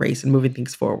 uplifting the race and moving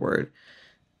things forward.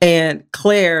 And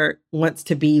Claire wants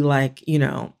to be like,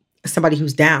 somebody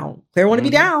who's down. Claire want to be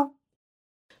down.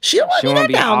 She don't want to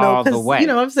be down though, because you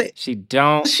know what I'm saying. She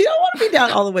don't want to be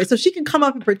down all the way. So she can come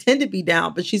up and pretend to be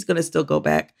down, but she's going to still go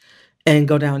back and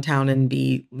go downtown and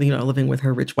be, living with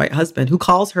her rich white husband who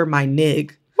calls her my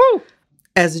nig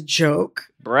as a joke.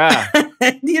 Bruh.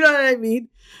 You know what I mean?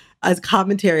 As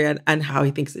commentary on how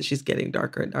he thinks that she's getting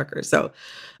darker and darker. So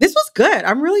this was good.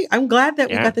 I'm glad that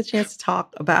we got the chance to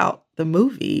talk about the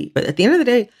movie. But at the end of the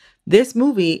day, this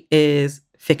movie is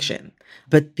fiction.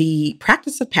 But the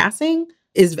practice of passing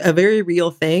is a very real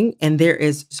thing. And there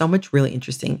is so much really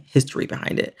interesting history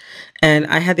behind it. And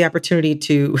I had the opportunity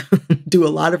to do a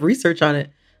lot of research on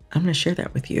it. I'm going to share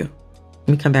that with you.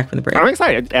 Let me come back from the break. I'm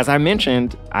excited. As I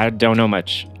mentioned, I don't know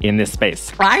much in this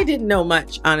space. I didn't know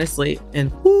much, honestly.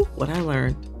 And what I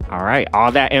learned. All right.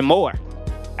 All that and more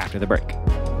after the break.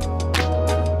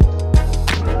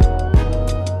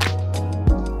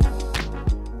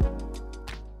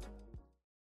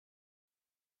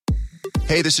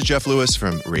 Hey, this is Jeff Lewis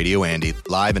from Radio Andy.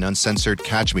 Live and uncensored,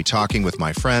 catch me talking with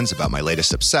my friends about my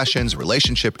latest obsessions,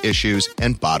 relationship issues,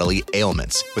 and bodily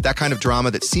ailments. With that kind of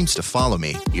drama that seems to follow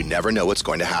me, you never know what's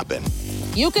going to happen.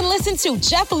 You can listen to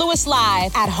Jeff Lewis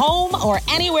live at home or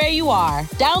anywhere you are.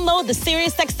 Download the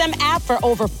SiriusXM app for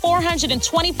over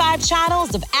 425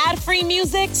 channels of ad-free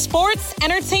music, sports,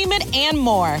 entertainment, and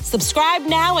more. Subscribe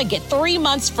now and get 3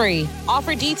 months free.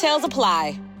 Offer details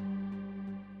apply.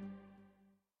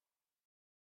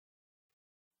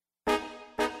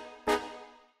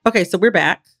 Okay, so we're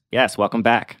back. Yes, welcome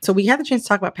back. So we had the chance to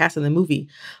talk about passing the movie,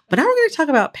 but now we're going to talk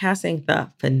about passing the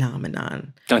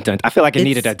phenomenon. Dun, dun. I feel like it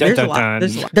needed a dun, dun, dun.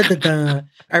 There's a lot. Dun, dun, dun.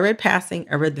 I read Passing.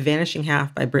 I read The Vanishing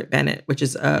Half by Britt Bennett, which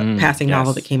is a passing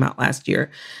novel that came out last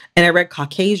year. And I read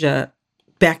Caucasia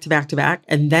back to back to back.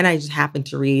 And then I just happened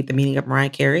to read The Meaning of Mariah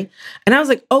Carey. And I was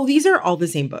like, oh, these are all the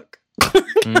same book. I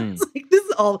was like, this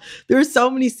is all, there were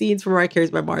so many scenes from Mariah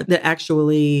Carey's memoir that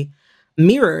actually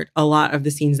mirrored a lot of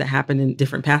the scenes that happened in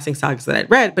different passing sagas that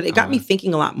I'd read, but it got me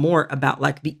thinking a lot more about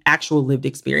like the actual lived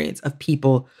experience of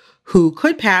people who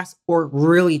could pass or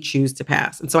really choose to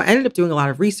pass. And so I ended up doing a lot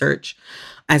of research.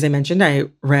 As I mentioned, I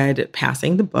read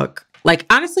Passing, the book, like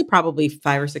honestly, probably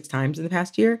 5 or 6 times in the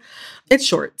past year. It's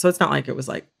short, so it's not like it was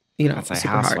like, super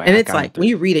hard. And it's like, when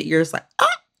you read it, you're just like,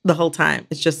 the whole time.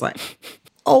 It's just like,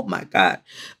 oh my God.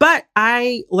 But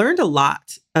I learned a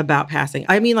lot about passing.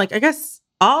 I mean, like, I guess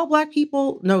all Black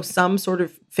people know some sort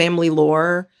of family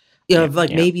lore, of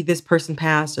like maybe this person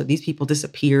passed or these people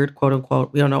disappeared, quote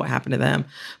unquote. We don't know what happened to them.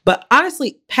 But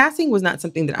honestly, passing was not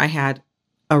something that I had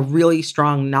a really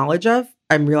strong knowledge of,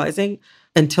 I'm realizing,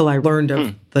 until I learned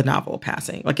of the novel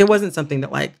Passing. Like it wasn't something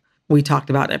that like we talked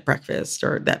about at breakfast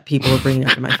or that people were bringing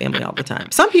up in my family all the time.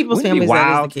 Some people's families,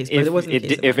 that is the case, but it wasn't the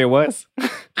case. If it was?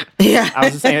 Yeah. I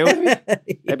was just saying,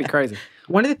 that'd be crazy.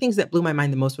 One of the things that blew my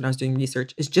mind the most when I was doing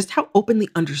research is just how openly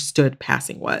understood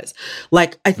passing was.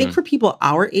 Like, I think for people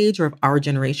our age or of our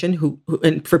generation who,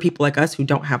 and for people like us who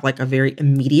don't have like a very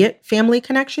immediate family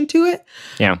connection to it,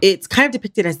 it's kind of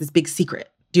depicted as this big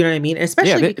secret. Do you know what I mean?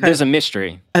 Especially because there's a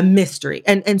mystery. A mystery.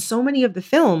 And so many of the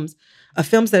films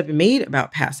that have been made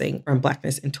about passing from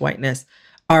Blackness into whiteness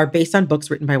are based on books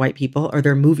written by white people, or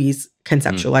they're movies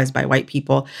conceptualized by white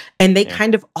people. And they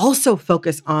kind of also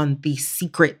focus on the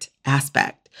secret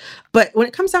aspect. But when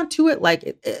it comes down to it,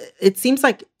 like it seems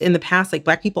like in the past, like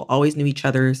Black people always knew each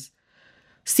other's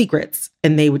secrets,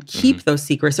 and they would keep those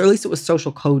secrets, or at least it was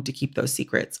social code to keep those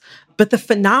secrets. But the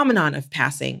phenomenon of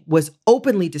passing was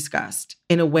openly discussed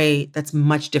in a way that's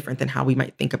much different than how we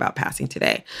might think about passing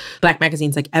today. Black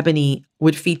magazines like Ebony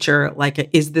would feature like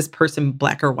is this person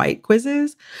Black or white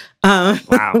quizzes,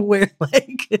 where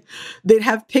like they'd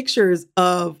have pictures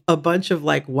of a bunch of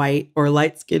like white or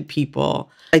light-skinned people.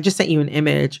 I just sent you an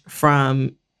image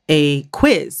from a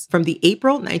quiz from the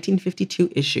April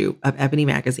 1952 issue of Ebony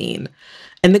magazine.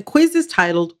 And the quiz is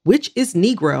titled, "Which is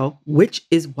Negro, Which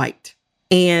is White?"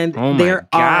 And there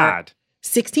are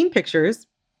 16 pictures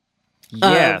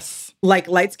of like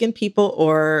light-skinned people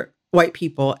or white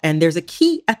people. And there's a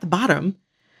key at the bottom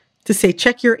to say,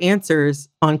 check your answers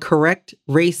on correct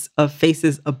race of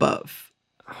faces above.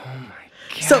 Oh my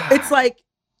God. So it's like,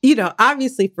 you know,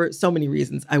 obviously for so many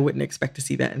reasons, I wouldn't expect to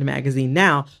see that in a magazine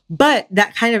now. But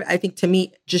that kind of, I think to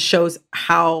me, just shows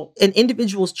how an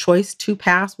individual's choice to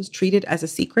pass was treated as a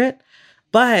secret.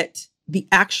 But the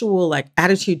actual like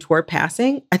attitude toward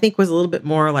passing, I think was a little bit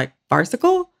more like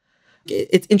farcical.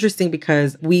 It's interesting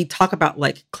because we talk about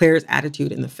like Claire's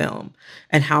attitude in the film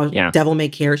and how devil may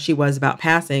care she was about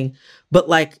passing. But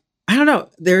like, I don't know,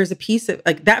 there's a piece of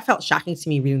like, that felt shocking to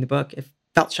me reading the book. It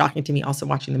felt shocking to me also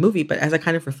watching the movie. But as I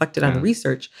kind of reflected on the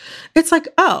research, it's like,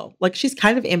 oh, like she's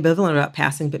kind of ambivalent about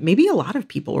passing, but maybe a lot of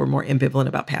people were more ambivalent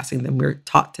about passing than we're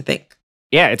taught to think.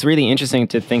 Yeah, it's really interesting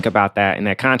to think about that in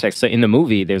that context. So in the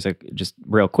movie, there's just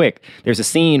real quick, there's a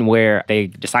scene where they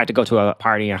decide to go to a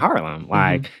party in Harlem,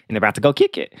 like, and they're about to go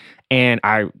kick it. And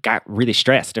I got really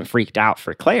stressed and freaked out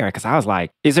for Claire because I was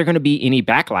like, is there going to be any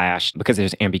backlash? Because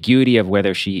there's ambiguity of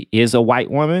whether she is a white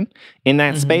woman in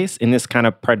that space, in this kind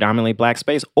of predominantly Black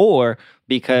space, or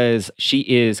because she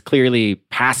is clearly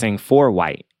passing for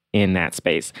white in that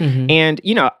space. And,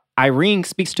 you know, Irene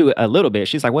speaks to it a little bit.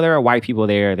 She's like, well, there are white people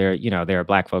there. There are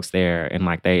Black folks there, and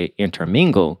like they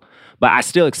intermingle. But I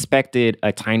still expected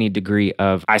a tiny degree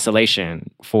of isolation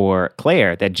for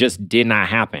Claire that just did not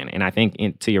happen. And I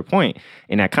think, to your point,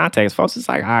 in that context, folks, it's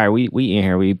like, all right, we in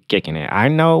here, we kicking it. I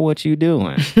know what you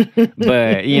doing,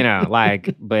 but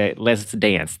but let's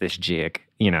dance this jig.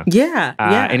 Yeah.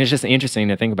 And it's just interesting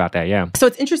to think about that. Yeah. So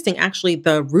it's interesting, actually,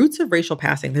 the roots of racial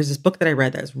passing. There's this book that I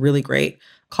read that's really great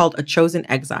called A Chosen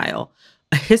Exile,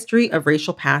 A History of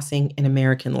Racial Passing in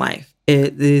American Life.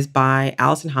 It is by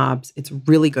Allison Hobbs. It's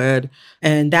really good.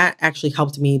 And that actually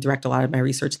helped me direct a lot of my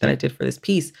research that I did for this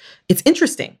piece. It's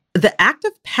interesting. The act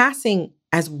of passing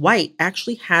as white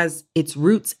actually has its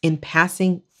roots in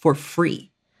passing for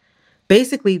free.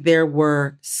 Basically, there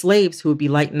were slaves who would be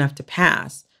light enough to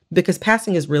pass, because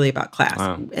passing is really about class.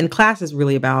 And class is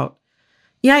really about,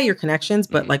 your connections,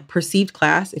 but like perceived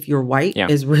class, if you're white,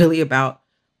 is really about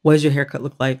what does your haircut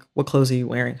look like? What clothes are you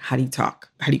wearing? How do you talk?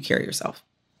 How do you carry yourself?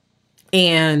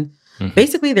 And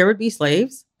basically there would be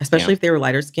slaves, especially if they were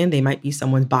lighter skinned. They might be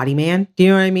someone's body man. Do you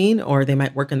know what I mean? Or they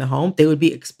might work in the home. They would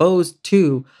be exposed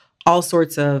to all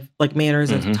sorts of like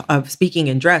manners of speaking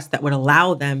and dress that would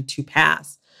allow them to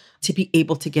pass, to be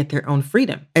able to get their own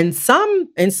freedom. And some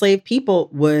enslaved people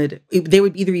would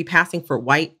either be passing for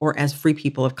white or as free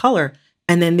people of color.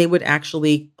 And then they would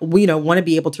actually, want to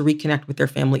be able to reconnect with their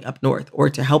family up north or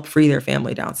to help free their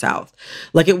family down south.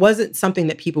 Like it wasn't something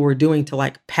that people were doing to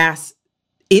like pass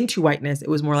into whiteness. It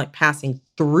was more like passing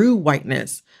through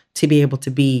whiteness to be able to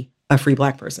be a free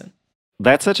Black person.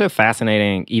 That's such a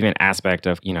fascinating even aspect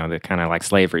of, the kind of like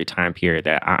slavery time period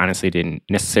that I honestly didn't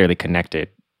necessarily connect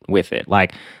it with it.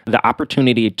 Like the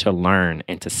opportunity to learn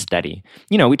and to study.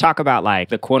 We talk about like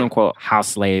the quote unquote house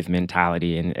slave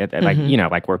mentality and like,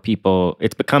 like where people,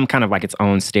 it's become kind of like its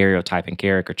own stereotype and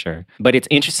caricature. But it's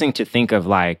interesting to think of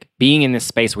like being in this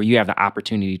space where you have the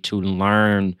opportunity to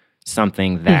learn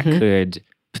something that could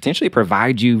potentially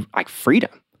provide you like freedom.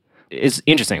 It's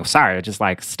interesting. Sorry, it just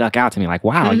like stuck out to me. Like,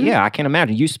 wow, I can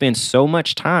imagine you spend so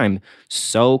much time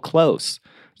so close.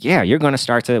 Yeah, you're going to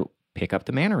start to pick up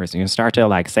the mannerisms. You're going to start to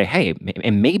like say, hey,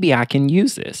 and maybe I can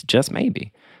use this, just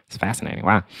maybe. It's fascinating.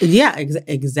 Wow. Yeah,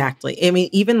 exactly. I mean,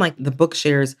 even like the book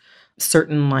shares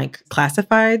certain like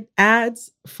classified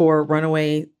ads for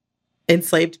runaway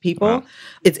enslaved people. Wow.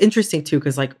 It's interesting too,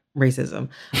 because like racism,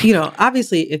 you know,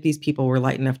 obviously if these people were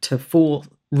light enough to fool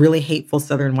really hateful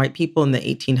Southern white people in the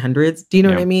 1800s, do you know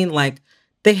what I mean? Like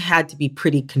they had to be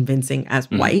pretty convincing as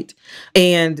white.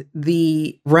 And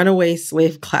the runaway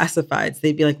slave classifieds,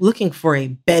 they'd be like looking for a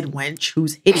bed wench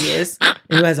who's hideous and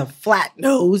who has a flat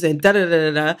nose and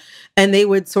da-da-da-da-da. And they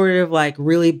would sort of like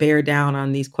really bear down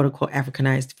on these quote unquote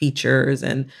Africanized features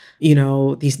and, you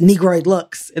know, these Negroid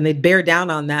looks. And they'd bear down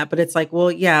on that. But it's like,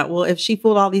 well, yeah, well, if she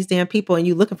fooled all these damn people and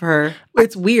you looking for her,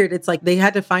 it's weird. It's like they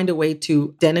had to find a way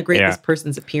to denigrate this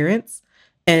person's appearance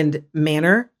and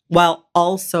manner while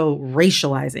also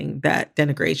racializing that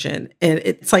denigration. And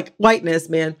it's like whiteness,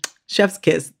 man, chef's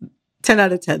kiss, 10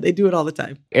 out of 10. They do it all the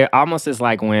time. It almost is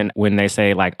like when they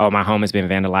say like, oh, my home has been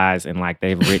vandalized and like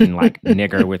they've written like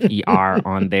nigger with ER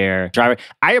on their driver.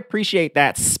 I appreciate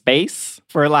that space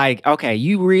for like, okay,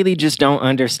 you really just don't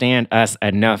understand us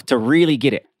enough to really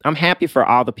get it. I'm happy for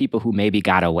all the people who maybe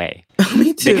got away.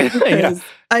 Me too. Because,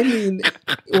 I mean,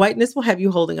 whiteness will have you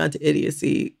holding on to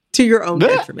idiocy to your own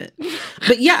detriment.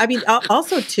 But yeah, I mean,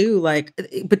 also too, like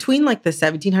between like the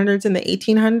 1700s and the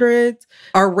 1800s,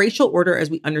 our racial order as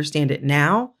we understand it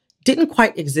now didn't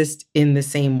quite exist in the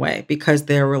same way because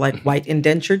there were like white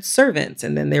indentured servants.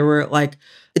 And then there were like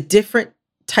different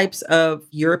types of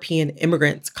European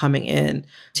immigrants coming in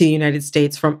to the United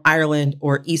States from Ireland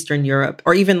or Eastern Europe,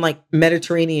 or even like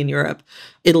Mediterranean Europe,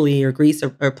 Italy or Greece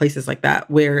or places like that,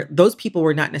 where those people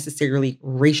were not necessarily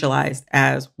racialized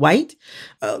as white.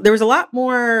 There was a lot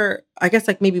more, I guess,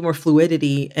 like maybe more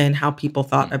fluidity in how people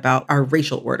thought about our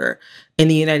racial order in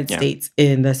the United States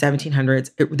in the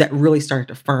 1700s that really started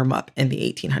to firm up in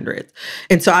the 1800s.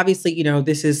 And so obviously, you know,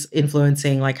 this is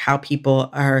influencing like how people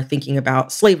are thinking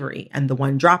about slavery and the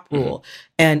one drop rule.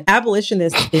 And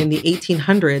abolitionists in the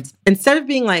 1800s, instead of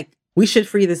being like, we should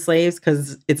free the slaves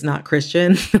because it's not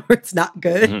Christian or it's not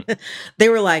good, they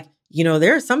were like, you know,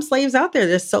 there are some slaves out there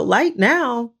that's so light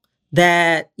now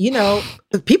that, you know,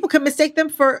 people could mistake them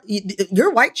for, your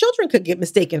white children could get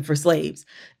mistaken for slaves.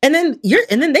 And then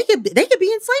they could be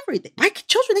in slavery. White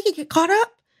children, they could get caught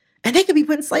up and they could be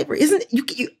put in slavery. Isn't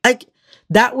you like,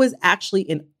 that was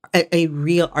actually a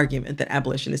real argument that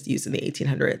abolitionists used in the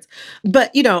 1800s.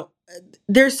 But, you know,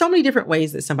 there's so many different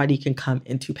ways that somebody can come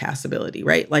into passability,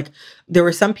 right? Like there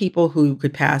were some people who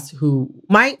could pass who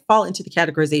might fall into the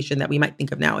categorization that we might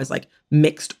think of now as like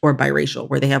mixed or biracial,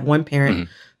 where they have one parent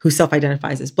who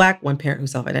self-identifies as Black, one parent who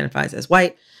self-identifies as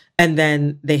white, and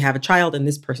then they have a child and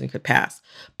this person could pass.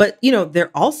 But, you know,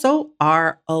 there also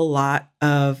are a lot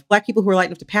of Black people who are light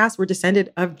enough to pass were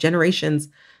descended of generations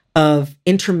of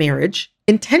intermarriage,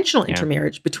 intentional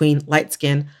intermarriage between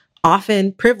light-skinned,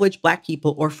 often privileged Black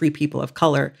people or free people of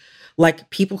color, like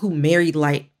people who married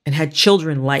light and had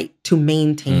children light to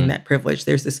maintain that privilege.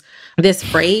 There's this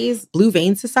phrase, Blue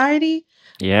Vein Society.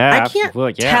 Yeah. I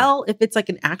can't tell if it's like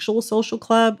an actual social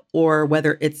club or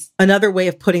whether it's another way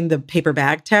of putting the paper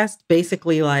bag test.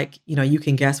 Basically, like, you know, you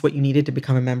can guess what you needed to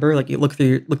become a member. Like you look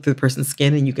through the person's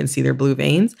skin and you can see their blue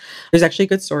veins. There's actually a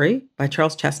good story by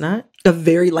Charles Chestnut, a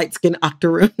very light-skinned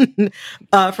octoroon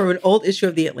from an old issue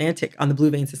of The Atlantic on the Blue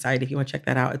Vein Society. If you want to check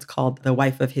that out, it's called The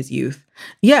Wife of His Youth.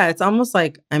 Yeah, it's almost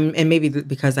like, and maybe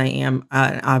because I am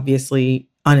an obviously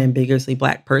unambiguously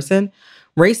Black person,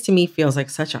 race to me feels like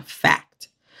such a fact.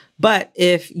 But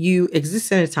if you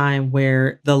exist in a time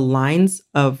where the lines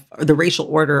of the racial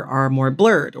order are more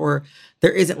blurred, or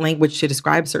there isn't language to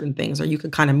describe certain things, or you can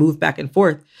kind of move back and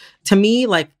forth, to me,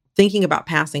 like thinking about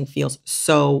passing feels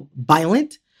so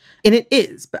violent. And it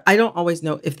is, but I don't always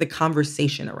know if the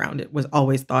conversation around it was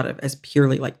always thought of as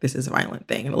purely like this is a violent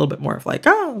thing, and a little bit more of like,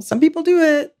 oh, some people do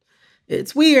it.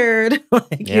 It's weird,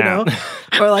 like, you know,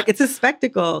 or like it's a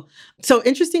spectacle. So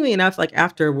interestingly enough, like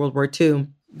after World War II,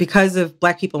 because of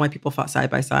Black people, white people fought side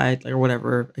by side, like, or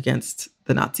whatever, against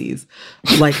the Nazis.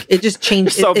 Like it just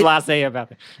changed. So blasé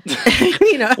about it.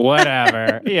 You know,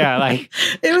 whatever. Yeah, like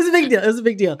it was a big deal. It was a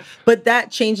big deal. But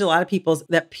that changed a lot of people's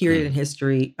that period in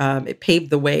history. It paved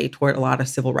the way toward a lot of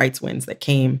civil rights wins that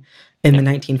came in the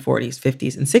 1940s,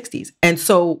 50s, and 60s. And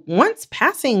so once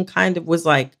passing kind of was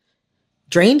like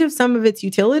drained of some of its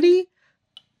utility,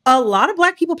 a lot of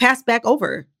Black people passed back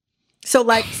over. So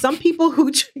like some people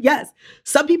who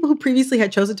previously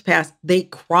had chosen to pass, they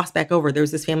crossed back over. There was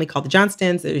this family called the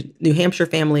Johnstons, the New Hampshire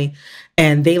family,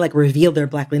 and they like revealed their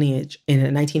Black lineage in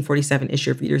a 1947 issue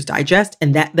of Reader's Digest.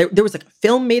 And that there was like a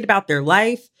film made about their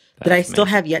life that I still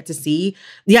have yet to see.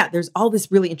 Yeah, there's all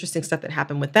this really interesting stuff that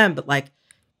happened with them. But like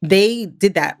they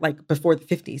did that like before the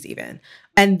 50s even.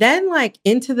 And then like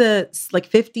into the like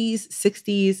 50s,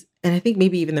 60s, and I think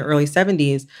maybe even the early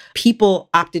 70s, people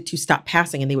opted to stop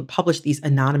passing and they would publish these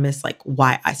anonymous like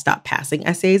why I stopped passing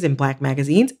essays in Black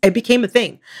magazines. It became a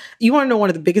thing. You want to know one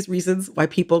of the biggest reasons why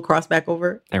people cross back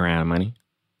over? They ran out of money.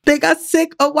 They got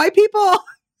sick of white people.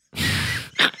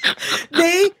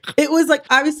 It was like,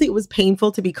 obviously it was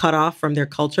painful to be cut off from their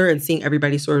culture, and seeing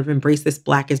everybody sort of embrace this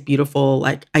Black is beautiful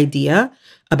like idea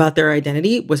about their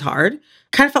identity was hard.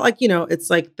 Kind of felt like, it's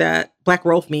like that Black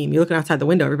Rolf meme. You're looking outside the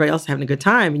window, everybody else is having a good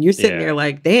time, and you're sitting there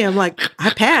like, damn, like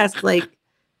I passed, like,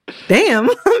 damn,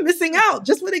 I'm missing out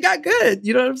just when it got good.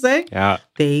 You know what I'm saying? Yeah.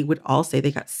 They would all say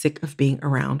they got sick of being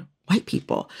around white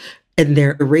people and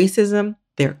their racism,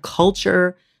 their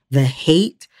culture, the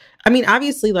hate. I mean,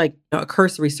 obviously, like a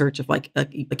cursory search of like a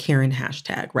Karen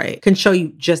hashtag, right, can show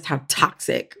you just how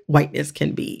toxic whiteness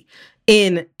can be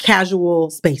in casual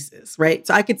spaces, right?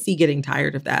 So I could see getting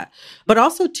tired of that. But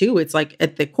also, too, it's like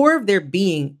at the core of their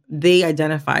being, they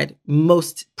identified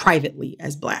most privately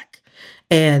as Black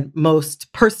and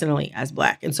most personally as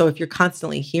Black. And so if you're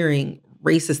constantly hearing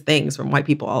racist things from white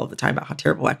people all of the time about how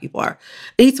terrible Black people are,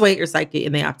 it eats away at your psyche,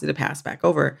 and they opted to pass back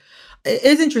over.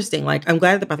 It's interesting. Like, I'm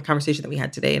glad about the conversation that we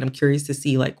had today, and I'm curious to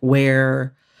see like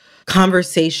where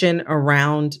conversation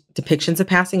around depictions of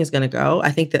passing is going to go.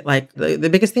 I think that like the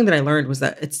biggest thing that I learned was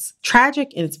that it's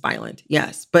tragic and it's violent.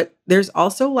 Yes. But there's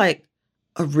also like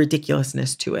a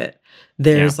ridiculousness to it.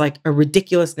 There's like a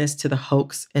ridiculousness to the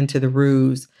hoax and to the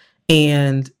ruse.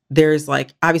 And there's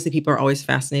like, obviously people are always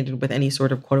fascinated with any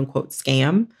sort of quote unquote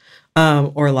scam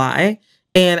or lie.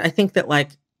 And I think that like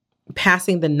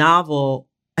Passing the novel,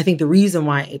 I think the reason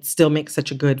why it still makes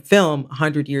such a good film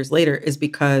 100 years later is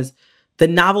because the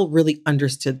novel really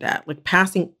understood that. Like,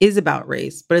 Passing is about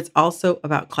race, but it's also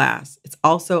about class. It's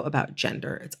also about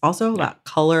gender. It's also about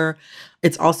color.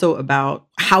 It's also about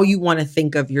how you want to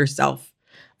think of yourself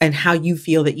and how you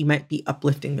feel that you might be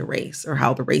uplifting the race or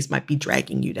how the race might be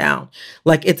dragging you down.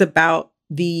 Like, it's about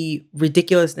the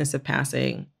ridiculousness of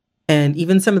passing and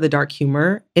even some of the dark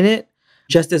humor in it,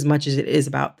 just as much as it is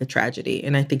about the tragedy.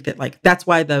 And I think that like that's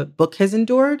why the book has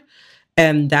endured.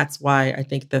 And that's why I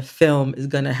think the film is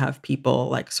going to have people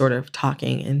like sort of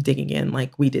talking and digging in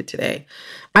like we did today.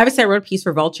 Obviously, I wrote a piece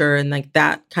for Vulture, and like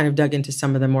that kind of dug into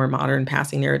some of the more modern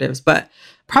passing narratives, but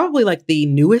probably like the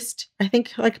newest, I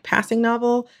think, like passing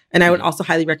novel. And I would also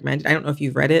highly recommend it. I don't know if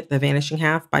you've read it, The Vanishing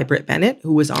Half by Britt Bennett,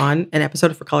 who was on an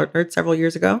episode of For Colored Nerds several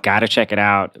years ago. Gotta check it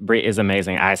out. Britt is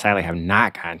amazing. I sadly have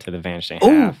not gotten to The Vanishing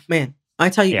Half. Oh, man. I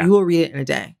tell you, you will read it in a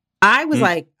day. I was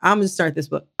like, I'm going to start this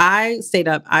book. I stayed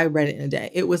up. I read it in a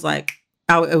day. It was like,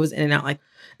 it was in and out. Like,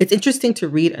 it's interesting to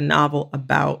read a novel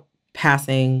about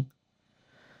passing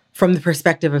from the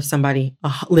perspective of somebody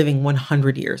living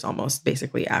 100 years almost,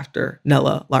 basically, after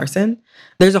Nella Larsen.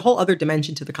 There's a whole other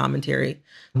dimension to the commentary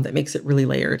that makes it really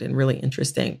layered and really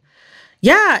interesting.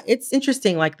 Yeah, it's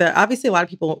interesting. Like, obviously, a lot of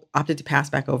people opted to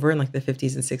pass back over in like the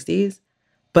 50s and 60s.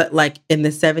 But like in the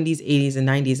 70s, 80s, and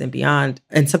 90s and beyond,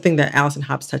 and something that Allison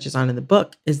Hobbs touches on in the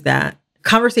book is that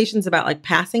conversations about like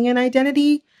passing and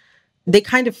identity, they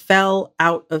kind of fell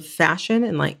out of fashion.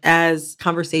 And like as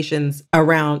conversations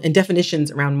around and definitions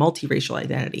around multiracial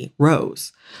identity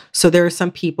rose. So there are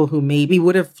some people who maybe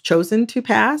would have chosen to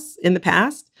pass in the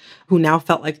past, who now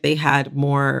felt like they had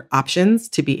more options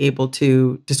to be able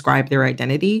to describe their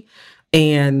identity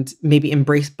and maybe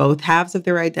embrace both halves of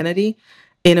their identity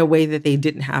in a way that they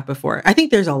didn't have before. I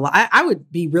think there's a lot. I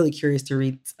would be really curious to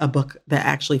read a book that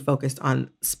actually focused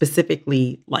on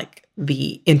specifically like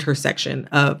the intersection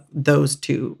of those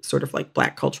two sort of like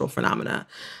Black cultural phenomena,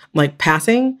 like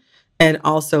passing and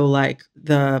also like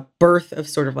the birth of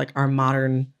sort of like our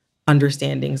modern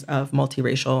understandings of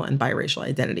multiracial and biracial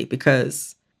identity,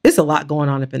 because there's a lot going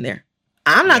on up in there.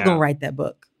 I'm not going to write that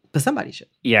book, but somebody should.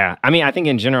 Yeah. I mean, I think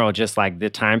in general, just like the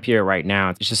time period right now,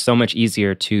 it's just so much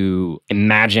easier to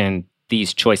imagine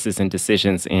these choices and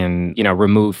decisions in,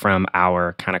 removed from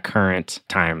our kind of current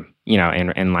time,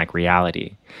 and like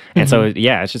reality. And so,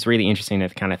 it's just really interesting to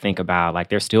kind of think about like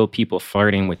there's still people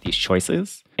flirting with these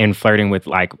choices and flirting with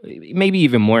like maybe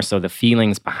even more so the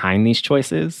feelings behind these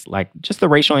choices, like just the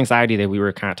racial anxiety that we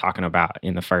were kind of talking about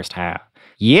in the first half.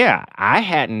 Yeah, I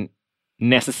hadn't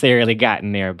necessarily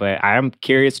gotten there, but I'm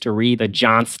curious to read the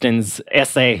Johnston's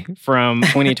essay from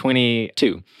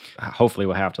 2022. Hopefully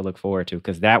we'll have to look forward to,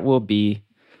 because that will be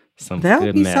some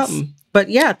good mess. Something. But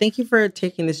yeah, thank you for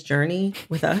taking this journey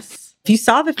with us. If you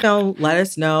saw the film, let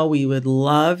us know. We would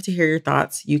love to hear your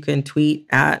thoughts. You can tweet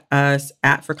at us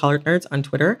at For Colored Nerds on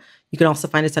Twitter. You can also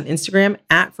find us on Instagram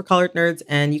at For Colored Nerds,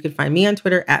 and you can find me on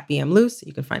Twitter at BMLoose.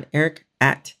 You can find Eric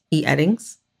at E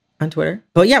Eddings. on Twitter.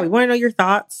 But yeah, we want to know your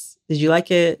thoughts. Did you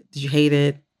like it? Did you hate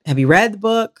it? Have you read the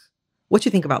book? What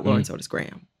you think about Lawrence Otis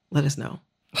Graham? Let us know.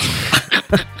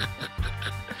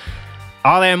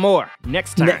 All that and more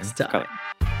next time. Next time.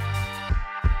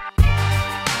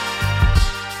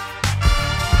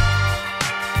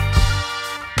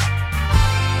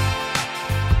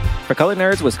 For Colored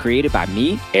Nerds was created by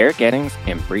me, Eric Eddings,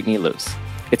 and Brittany Luce.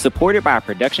 It's supported by a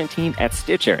production team at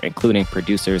Stitcher, including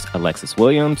producers Alexis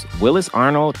Williams, Willis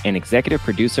Arnold, and executive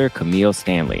producer Camille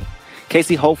Stanley.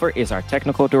 Casey Hofer is our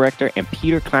technical director, and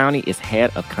Peter Clowney is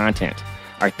head of content.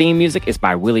 Our theme music is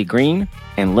by Willie Green.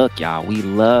 And look, y'all, we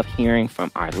love hearing from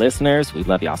our listeners. We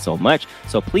love y'all so much.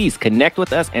 So please connect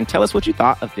with us and tell us what you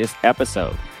thought of this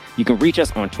episode. You can reach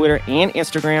us on Twitter and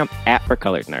Instagram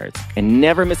 @ForColoredNerds. And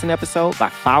never miss an episode by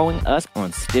following us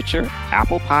on Stitcher,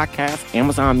 Apple Podcasts,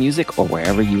 Amazon Music, or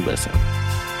wherever you listen.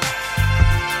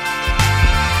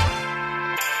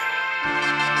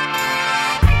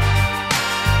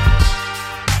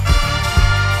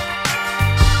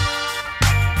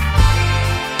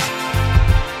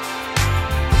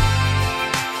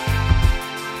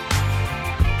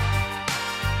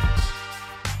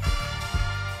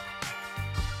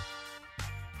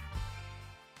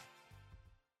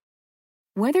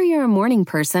 Whether you're a morning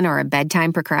person or a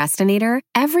bedtime procrastinator,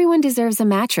 everyone deserves a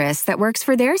mattress that works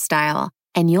for their style.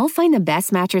 And you'll find the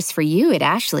best mattress for you at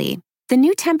Ashley. The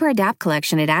new Tempur-Adapt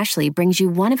collection at Ashley brings you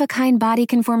one-of-a-kind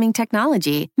body-conforming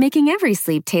technology, making every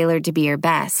sleep tailored to be your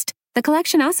best. The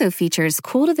collection also features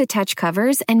cool-to-the-touch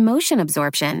covers and motion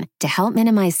absorption to help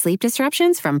minimize sleep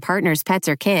disruptions from partners, pets,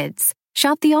 or kids.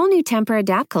 Shop the all-new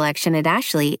Tempur-Adapt collection at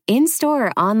Ashley, in-store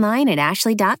or online at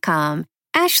ashley.com.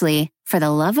 Ashley, for the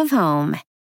love of home.